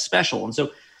why that's special. And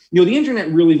so the internet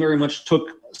really very much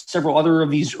took several other of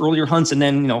these earlier hunts and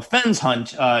then Fenn's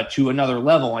hunt to another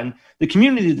level, and the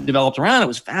community that developed around it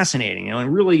was fascinating.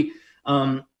 And really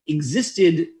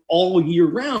existed all year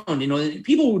round.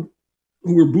 People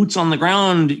who were boots on the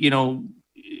ground,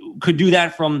 could do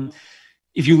that from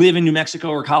if you live in New Mexico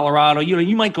or Colorado,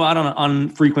 you might go out on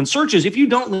frequent searches. If you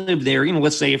don't live there,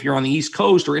 let's say if you're on the East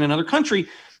Coast or in another country,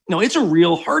 it's a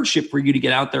real hardship for you to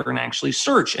get out there and actually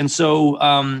search. And so,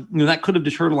 that could have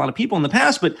deterred a lot of people in the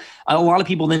past, but a lot of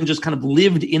people then just kind of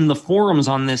lived in the forums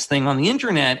on this thing on the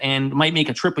internet and might make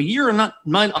a trip a year and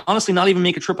might honestly not even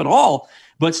make a trip at all,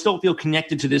 but still feel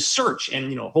connected to this search.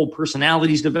 And, whole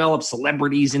personalities develop,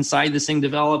 celebrities inside this thing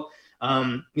develop.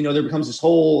 There becomes this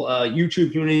whole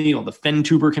YouTube community, the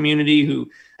FenTuber community, who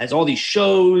has all these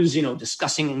shows,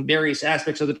 discussing various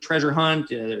aspects of the treasure hunt.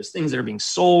 There's things that are being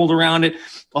sold around it.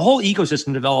 The whole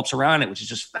ecosystem develops around it, which is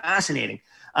just fascinating.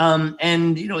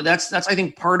 That's I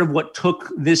think part of what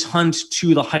took this hunt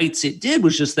to the heights it did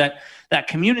was just that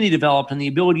community developed and the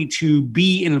ability to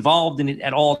be involved in it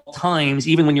at all times,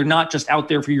 even when you're not just out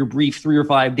there for your brief 3 or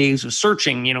 5 days of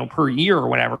searching, per year or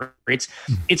whatever. It's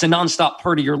a nonstop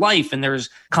part of your life, and there's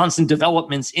constant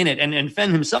developments in it. And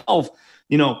Fenn himself,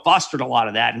 fostered a lot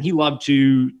of that, and he loved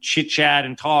to chit chat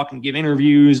and talk and give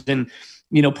interviews and,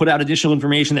 put out additional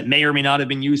information that may or may not have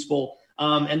been useful.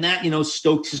 And that,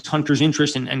 stoked his hunter's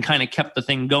interest and kind of kept the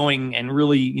thing going and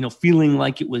really, feeling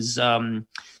like it was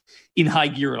in high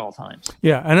gear at all times.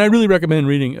 Yeah, and I really recommend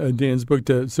reading Dan's book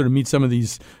to sort of meet some of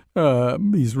these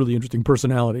really interesting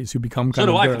personalities who become kind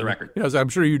of... So do I, for the record. Yes, I'm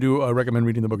sure you do recommend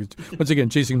reading the book. Once again,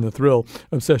 Chasing the Thrill,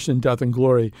 Obsession, Death, and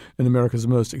Glory in America's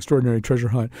Most Extraordinary Treasure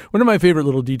Hunt. One of my favorite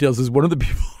little details is one of the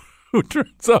people who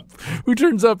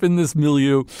turns up in this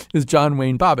milieu is John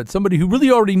Wayne Bobbitt, somebody who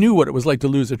really already knew what it was like to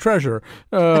lose a treasure,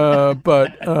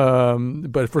 but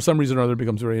for some reason or other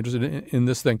becomes very interested in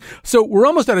this thing. So we're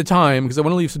almost out of time because I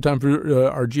want to leave some time for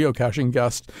our geocaching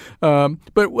guest.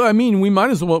 But I mean, we might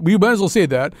as well say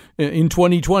that in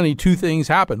 2020, 2 things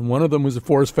happened. One of them was that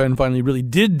Forrest Fenn finally really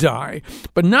did die,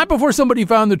 but not before somebody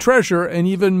found the treasure and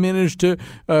even managed to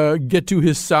get to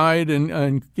his side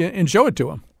and show it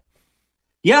to him.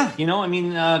 Yeah,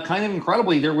 kind of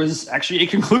incredibly, there was actually a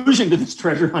conclusion to this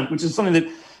treasure hunt, which is something that,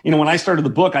 when I started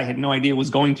the book, I had no idea was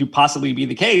going to possibly be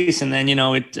the case. And then,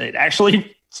 it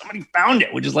actually, somebody found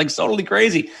it, which is like totally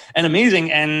crazy and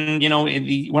amazing. And,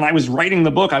 when I was writing the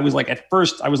book, I was like, at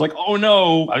first, I was like, oh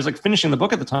no, I was like finishing the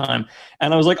book at the time.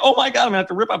 And I was like, oh my God, I'm gonna have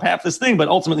to rip up half this thing. But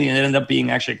ultimately, it ended up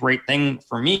being actually a great thing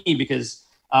for me because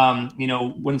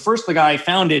when first the guy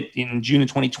found it in June of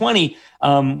 2020,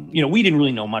 we didn't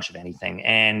really know much of anything.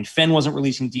 And Fenn wasn't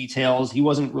releasing details. He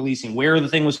wasn't releasing where the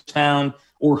thing was found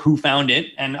or who found it.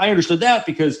 And I understood that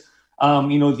because,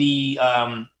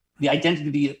 the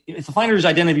identity, if the finder's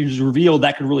identity was revealed,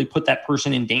 that could really put that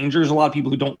person in danger. There's a lot of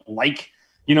people who don't like,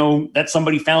 that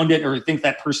somebody found it or think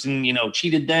that person,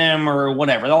 cheated them or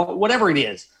whatever it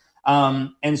is.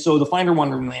 And so the finder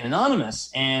wanted to remain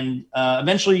anonymous. And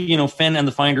eventually, Fenn and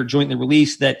the finder jointly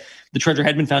released that the treasure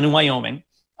had been found in Wyoming,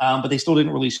 but they still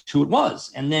didn't release who it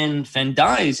was. And then Fenn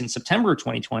dies in September of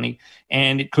 2020.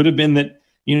 And it could have been that,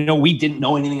 we didn't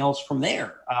know anything else from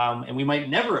there. And we might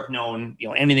never have known,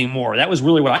 anything more. That was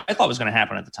really what I thought was going to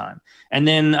happen at the time. And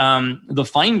then the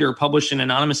finder published an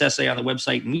anonymous essay on the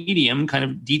website Medium, kind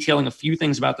of detailing a few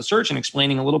things about the search and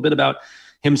explaining a little bit about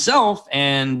himself.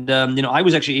 And, I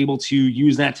was actually able to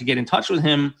use that to get in touch with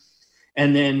him.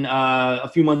 And then a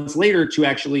few months later to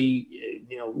actually,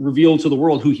 reveal to the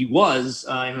world who he was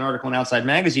in an article in Outside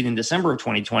Magazine in December of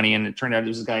 2020. And it turned out it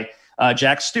was this guy,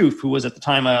 Jack Stoof, who was at the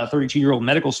time a 32-year-old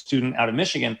medical student out of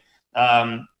Michigan,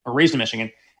 or raised in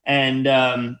Michigan. And,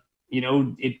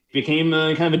 it became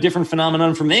kind of a different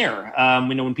phenomenon from there.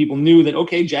 When people knew that,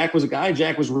 okay, Jack was a guy,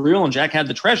 Jack was real, and Jack had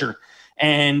the treasure,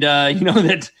 and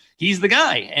that he's the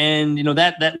guy. And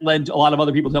that led a lot of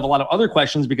other people to have a lot of other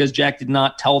questions, because Jack did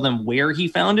not tell them where he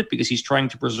found it, because he's trying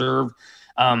to preserve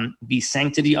the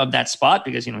sanctity of that spot,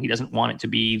 because he doesn't want it to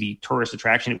be the tourist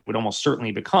attraction it would almost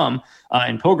certainly become,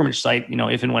 and pilgrimage site,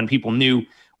 if and when people knew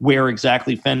where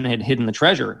exactly Fenn had hidden the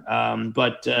treasure.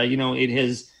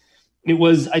 It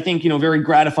was, I think, very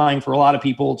gratifying for a lot of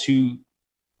people to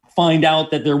find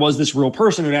out that there was this real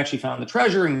person who had actually found the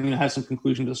treasure and have some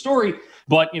conclusion to the story.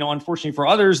 But, unfortunately for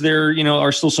others, there,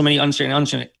 are still so many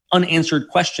unanswered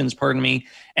questions,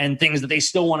 and things that they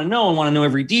still want to know and want to know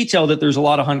every detail, that there's a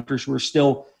lot of hunters who are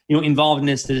still, involved in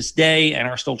this to this day, and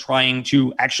are still trying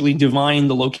to actually divine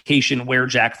the location where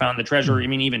Jack found the treasure.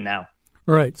 Even now.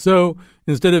 All right. So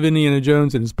instead of Indiana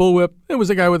Jones and his bullwhip, it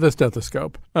was a guy with a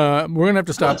stethoscope. We're going to have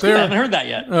to stop there. I haven't heard that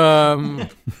yet.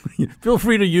 Feel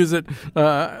free to use it.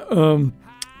 Dan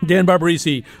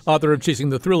Barbarisi, author of Chasing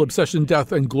the Thrill, Obsession,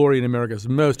 Death, and Glory in America's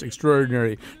Most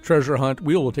Extraordinary Treasure Hunt.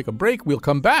 We will take a break. We'll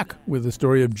come back with the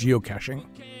story of geocaching.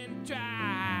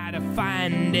 Try to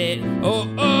find it.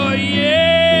 Oh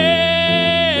yeah.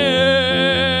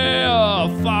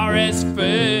 Forrest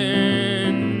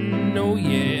Fenn. Oh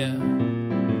yeah.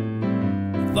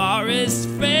 Forrest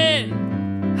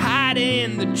Fenn,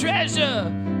 hiding the treasure.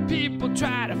 People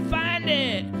try to find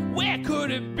it. Where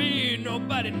could it be?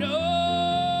 Nobody knows.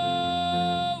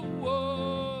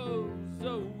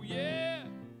 So yeah.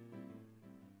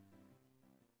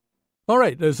 All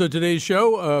right. So today's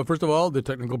show, first of all, the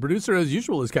technical producer, as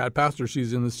usual, is Kat Pastor.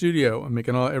 She's in the studio and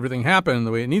making everything happen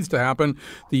the way it needs to happen.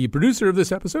 The producer of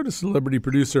this episode is celebrity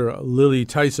producer Lily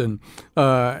Tyson.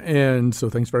 And so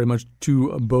thanks very much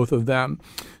to both of them.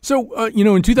 So,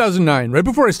 in 2009, right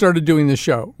before I started doing this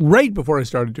show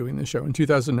in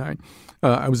 2009,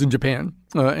 I was in Japan,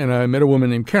 and I met a woman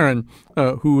named Karen,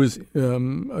 who was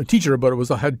a teacher, but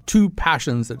had two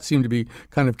passions that seemed to be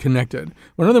kind of connected.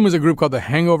 One of them was a group called the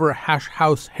Hangover Hash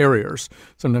House Harriers,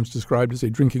 sometimes described as a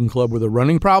drinking club with a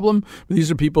running problem. But these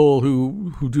are people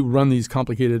who do run these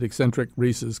complicated, eccentric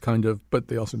races, kind of, but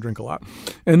they also drink a lot.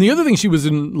 And the other thing she was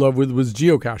in love with was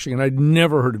geocaching, and I'd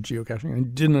never heard of geocaching. I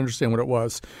didn't understand what it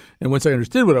was. And once I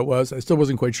understood what it was, I still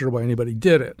wasn't quite sure why anybody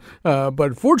did it.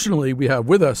 But fortunately, we have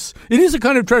with us, it is a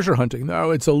kind of treasure hunting,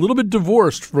 though. It's a little bit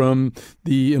divorced from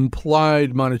the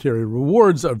implied monetary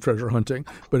rewards of treasure hunting,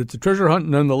 but it's a treasure hunt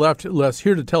nonetheless.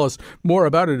 Here to tell us more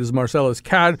about it is Marcellus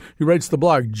Cad, who writes the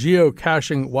blog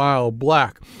Geocaching While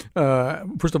Black.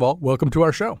 First of all, welcome to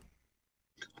our show.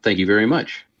 Thank you very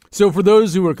much. So for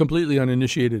those who are completely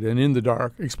uninitiated and in the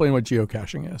dark, explain what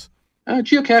geocaching is.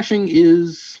 Geocaching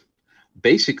is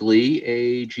basically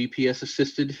a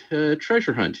GPS-assisted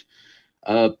treasure hunt.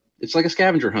 It's like a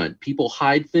scavenger hunt. People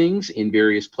hide things in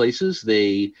various places.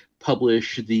 They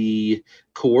publish the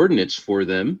coordinates for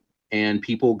them, and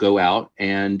people go out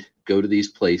and go to these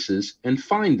places and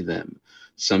find them.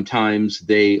 Sometimes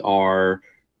they are,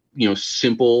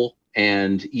 simple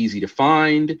and easy to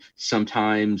find.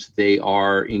 Sometimes they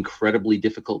are incredibly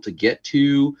difficult to get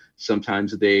to.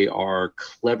 Sometimes they are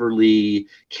cleverly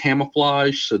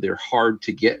camouflaged, so they're hard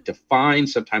to get to find.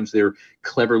 Sometimes they're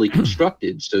cleverly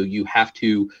constructed, so you have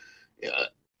to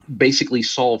basically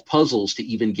solve puzzles to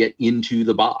even get into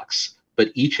the box.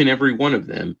 But each and every one of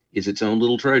them is its own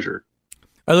little treasure.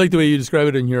 I like the way you describe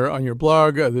it on your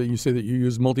blog, that you say that you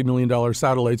use multi-million-dollar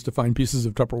satellites to find pieces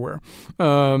of Tupperware.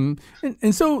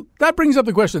 And so that brings up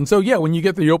the question. So, yeah, when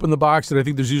you open the box, and I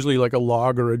think there's usually like a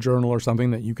log or a journal or something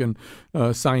that you can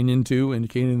sign into,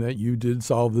 indicating that you did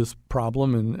solve this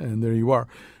problem, and there you are.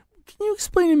 Can you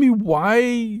explain to me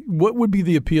what would be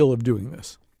the appeal of doing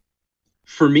this?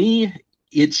 For me,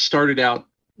 it started out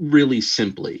really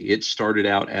simply. It started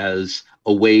out as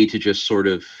a way to just sort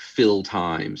of fill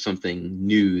time, something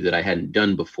new that I hadn't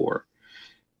done before.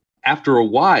 After a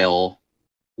while,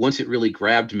 once it really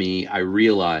grabbed me, I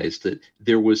realized that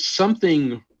there was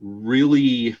something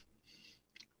really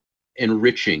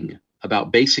enriching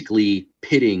about basically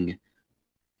pitting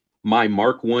my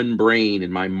Mark I brain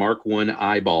and my Mark I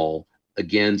eyeball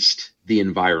against the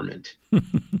environment.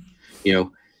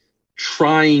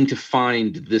 Trying to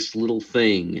find this little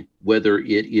thing, whether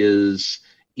it is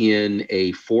in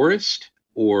a forest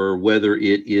or whether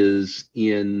it is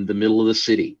in the middle of the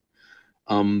city.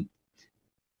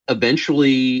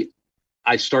 Eventually,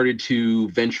 I started to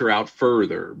venture out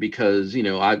further because,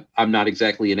 I'm not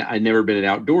exactly I've never been an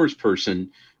outdoors person,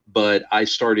 but I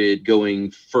started going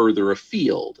further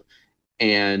afield,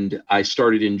 and I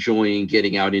started enjoying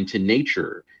getting out into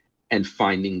nature and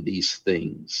finding these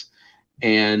things.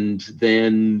 And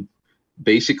then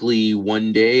basically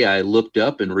one day I looked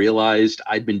up and realized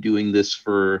I'd been doing this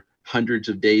for hundreds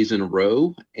of days in a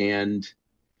row, and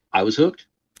I was hooked.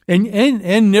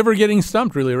 And never getting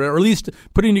stumped, really, or at least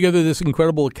putting together this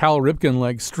incredible Cal Ripken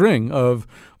like string of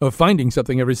finding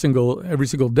something every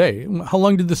single day. How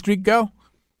long did the streak go?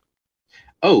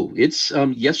 Oh, it's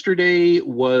yesterday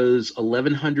was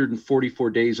 1,144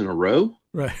 days in a row.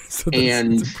 Right. So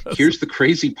and here's the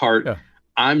crazy part. Yeah.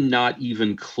 I'm not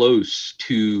even close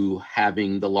to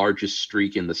having the largest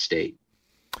streak in the state.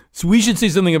 So we should say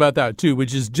something about that, too,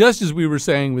 which is just as we were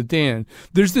saying with Dan.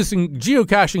 There's this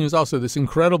geocaching is also this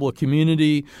incredible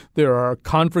community. There are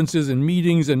conferences and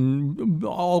meetings and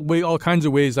all kinds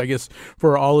of ways, I guess,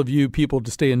 for all of you people to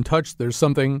stay in touch. There's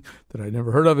something that I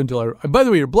never heard of until by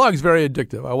the way, your blog is very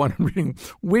addictive. I wanted reading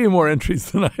way more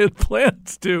entries than I had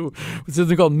planned to. It's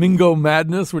something called Mingo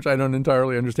Madness, which I don't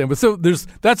entirely understand. But so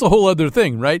that's a whole other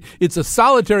thing, right? It's a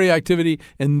solitary activity,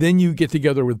 and then you get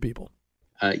together with people.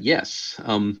 Yes.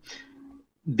 One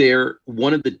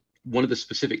of the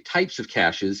specific types of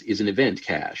caches is an event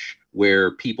cache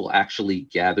where people actually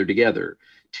gather together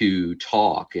to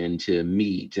talk and to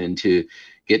meet and to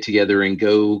get together and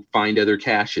go find other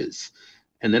caches.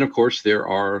 And then, of course, there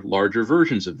are larger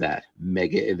versions of that,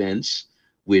 mega events,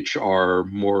 which are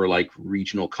more like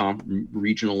regional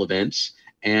events,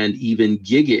 and even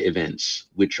giga events,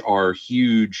 which are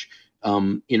huge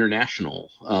international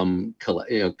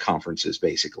conferences,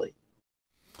 basically.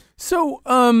 So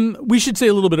we should say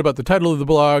a little bit about the title of the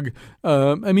blog.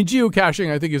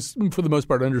 Geocaching, I think, is for the most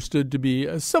part understood to be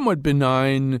a somewhat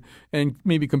benign, and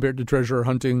maybe compared to treasure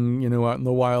hunting, out in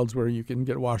the wilds where you can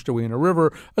get washed away in a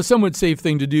river, a somewhat safe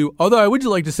thing to do. Although I would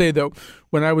like to say that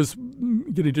when I was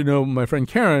getting to know my friend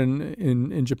Karen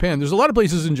in Japan, there's a lot of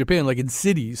places in Japan, like in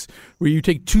cities, where you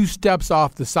take 2 steps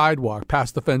off the sidewalk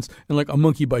past the fence and like a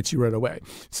monkey bites you right away.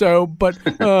 So, but,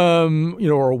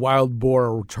 or a wild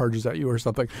boar charges at you or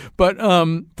something. But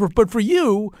for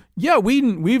you, yeah,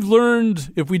 we've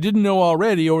learned, if we didn't know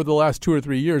already over the last 2 or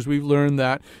 3 years, we've learned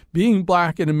that being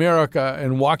black in America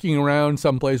and walking around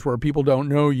someplace where people don't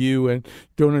know you and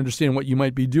don't understand what you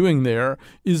might be doing there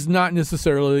is not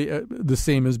necessarily the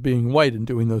same as being white and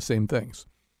doing those same things.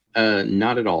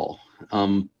 Not at all.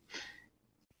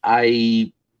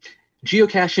 Geocaching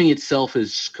itself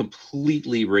is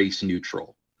completely race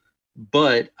neutral.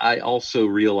 But I also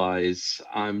realize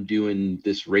I'm doing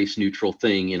this race neutral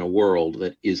thing in a world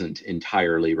that isn't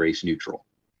entirely race neutral.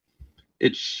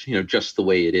 It's, just the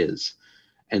way it is.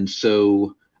 And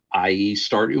so I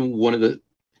started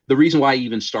the reason why I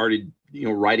even started,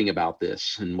 writing about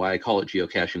this and why I call it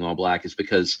Geocaching All Black is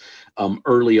because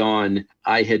early on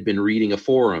I had been reading a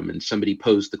forum and somebody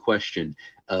posed the question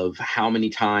of how many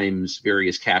times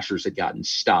various cachers had gotten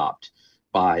stopped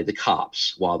by the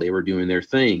cops while they were doing their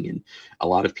thing. And a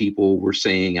lot of people were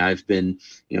saying, I've been,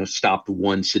 stopped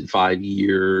once in 5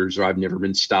 years, or I've never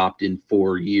been stopped in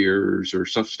 4 years, or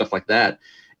some stuff like that.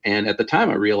 And at the time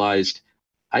I realized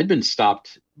I'd been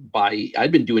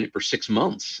doing it for 6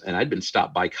 months, and I'd been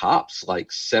stopped by cops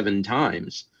like 7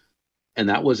 times. And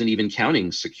that wasn't even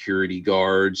counting security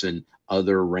guards and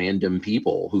other random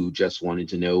people who just wanted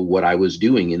to know what I was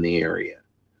doing in the area.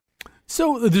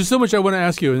 So there's so much I want to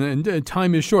ask you, and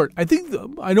time is short. I think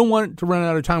I don't want to run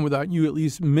out of time without you at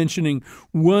least mentioning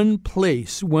one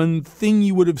place, one thing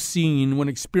you would have seen, one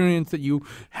experience that you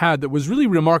had that was really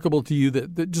remarkable to you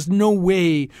that just no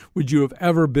way would you have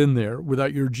ever been there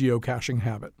without your geocaching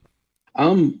habit.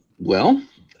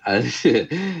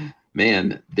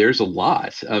 Man, there's a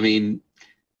lot.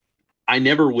 I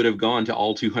never would have gone to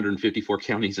all 254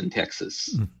 counties in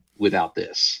Texas without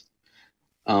this.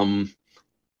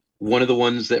 One of the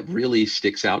ones that really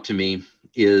sticks out to me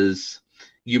is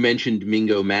you mentioned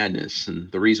Mingo Madness.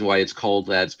 And the reason why it's called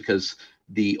that is because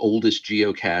the oldest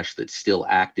geocache that's still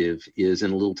active is in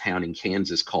a little town in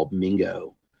Kansas called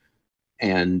Mingo.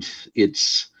 And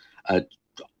it's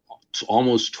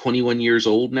almost 21 years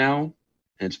old now,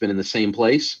 and it's been in the same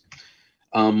place.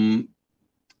 But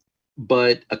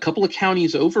a couple of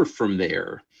counties over from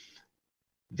there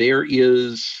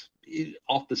is... It's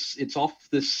off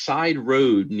this side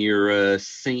road near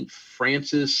St.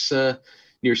 Francis,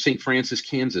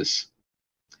 Kansas.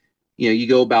 You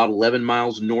go about 11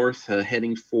 miles north,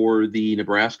 heading for the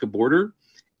Nebraska border,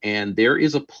 and there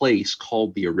is a place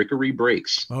called the Arickaree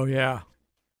Breaks. Oh yeah,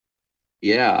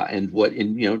 yeah. And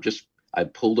I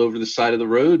pulled over the side of the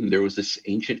road, and there was this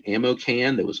ancient ammo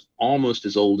can that was almost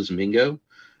as old as Mingo,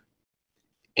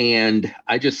 and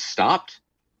I just stopped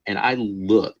and I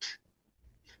looked.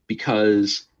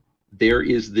 Because there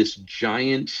is this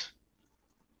giant,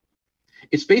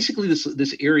 It's basically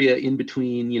this area in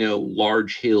between,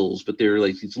 large hills, but they're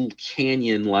like these little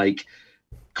canyon-like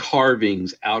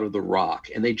carvings out of the rock,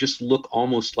 and they just look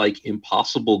almost like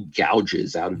impossible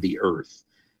gouges out of the earth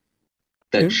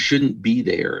that shouldn't be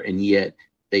there, and yet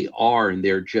they are, and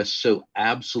they're just so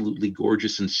absolutely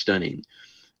gorgeous and stunning.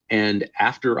 And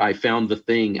after I found the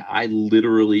thing, I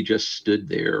literally just stood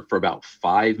there for about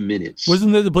 5 minutes.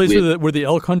 Wasn't that the place where the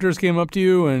elk hunters came up to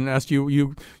you and asked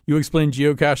you explained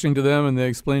geocaching to them, and they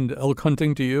explained elk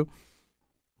hunting to you?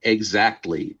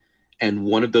 Exactly. And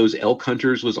one of those elk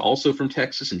hunters was also from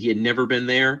Texas, and he had never been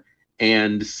there.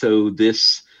 And so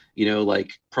this,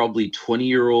 probably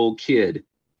 20-year-old kid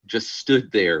just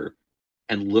stood there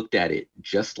and looked at it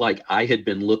just like I had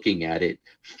been looking at it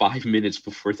 5 minutes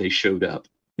before they showed up.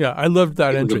 Yeah, I loved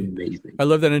that entry. Amazing. I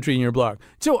love that entry in your blog.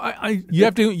 So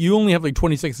you only have like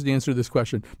 20 seconds to answer this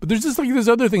question, but there's just like this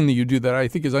other thing that you do that I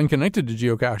think is unconnected to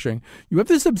geocaching. You have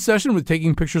this obsession with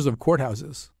taking pictures of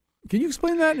courthouses. Can you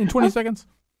explain that in 20 seconds?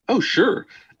 Oh, sure.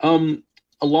 A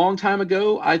long time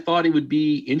ago, I thought it would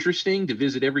be interesting to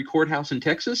visit every courthouse in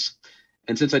Texas.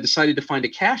 And since I decided to find a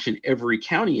cache in every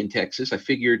county in Texas, I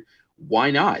figured,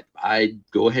 why not? I'd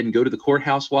go ahead and go to the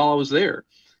courthouse while I was there.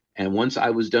 And once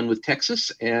I was done with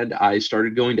Texas and I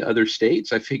started going to other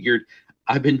states, I figured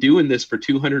I've been doing this for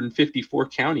 254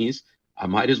 counties. I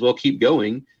might as well keep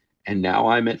going. And now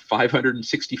I'm at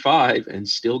 565 and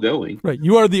still going. Right.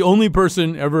 You are the only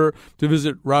person ever to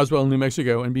visit Roswell, New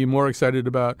Mexico and be more excited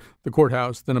about the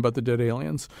courthouse than about the dead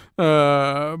aliens.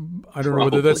 I don't know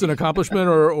whether that's an accomplishment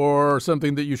or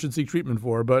something that you should seek treatment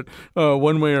for, but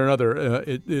one way or another,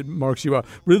 it marks you up.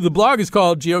 The blog is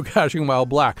called Geocaching While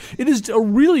Black. It is a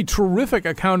really terrific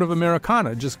account of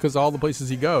Americana just because all the places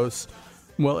he goes.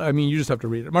 Well, I mean, you just have to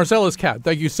read it. Marcellus Cat,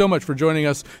 thank you so much for joining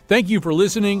us. Thank you for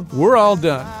listening. We're all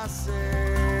done. So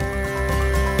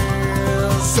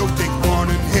take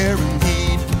warning here and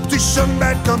heed to shun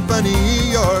bad company,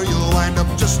 or you'll wind up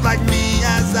just like me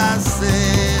as I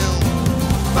sail.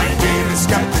 My name is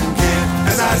Captain Kidd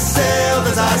as I sailed,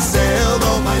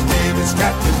 oh, my name is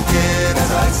Captain Kidd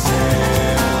as I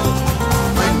sailed.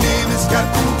 My name is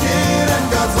Captain Kidd, and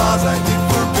God's laws I did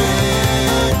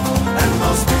forbid. And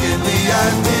most wickedly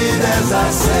I did as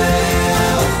I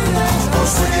sailed.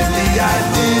 Most wickedly I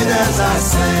did as I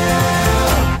sailed.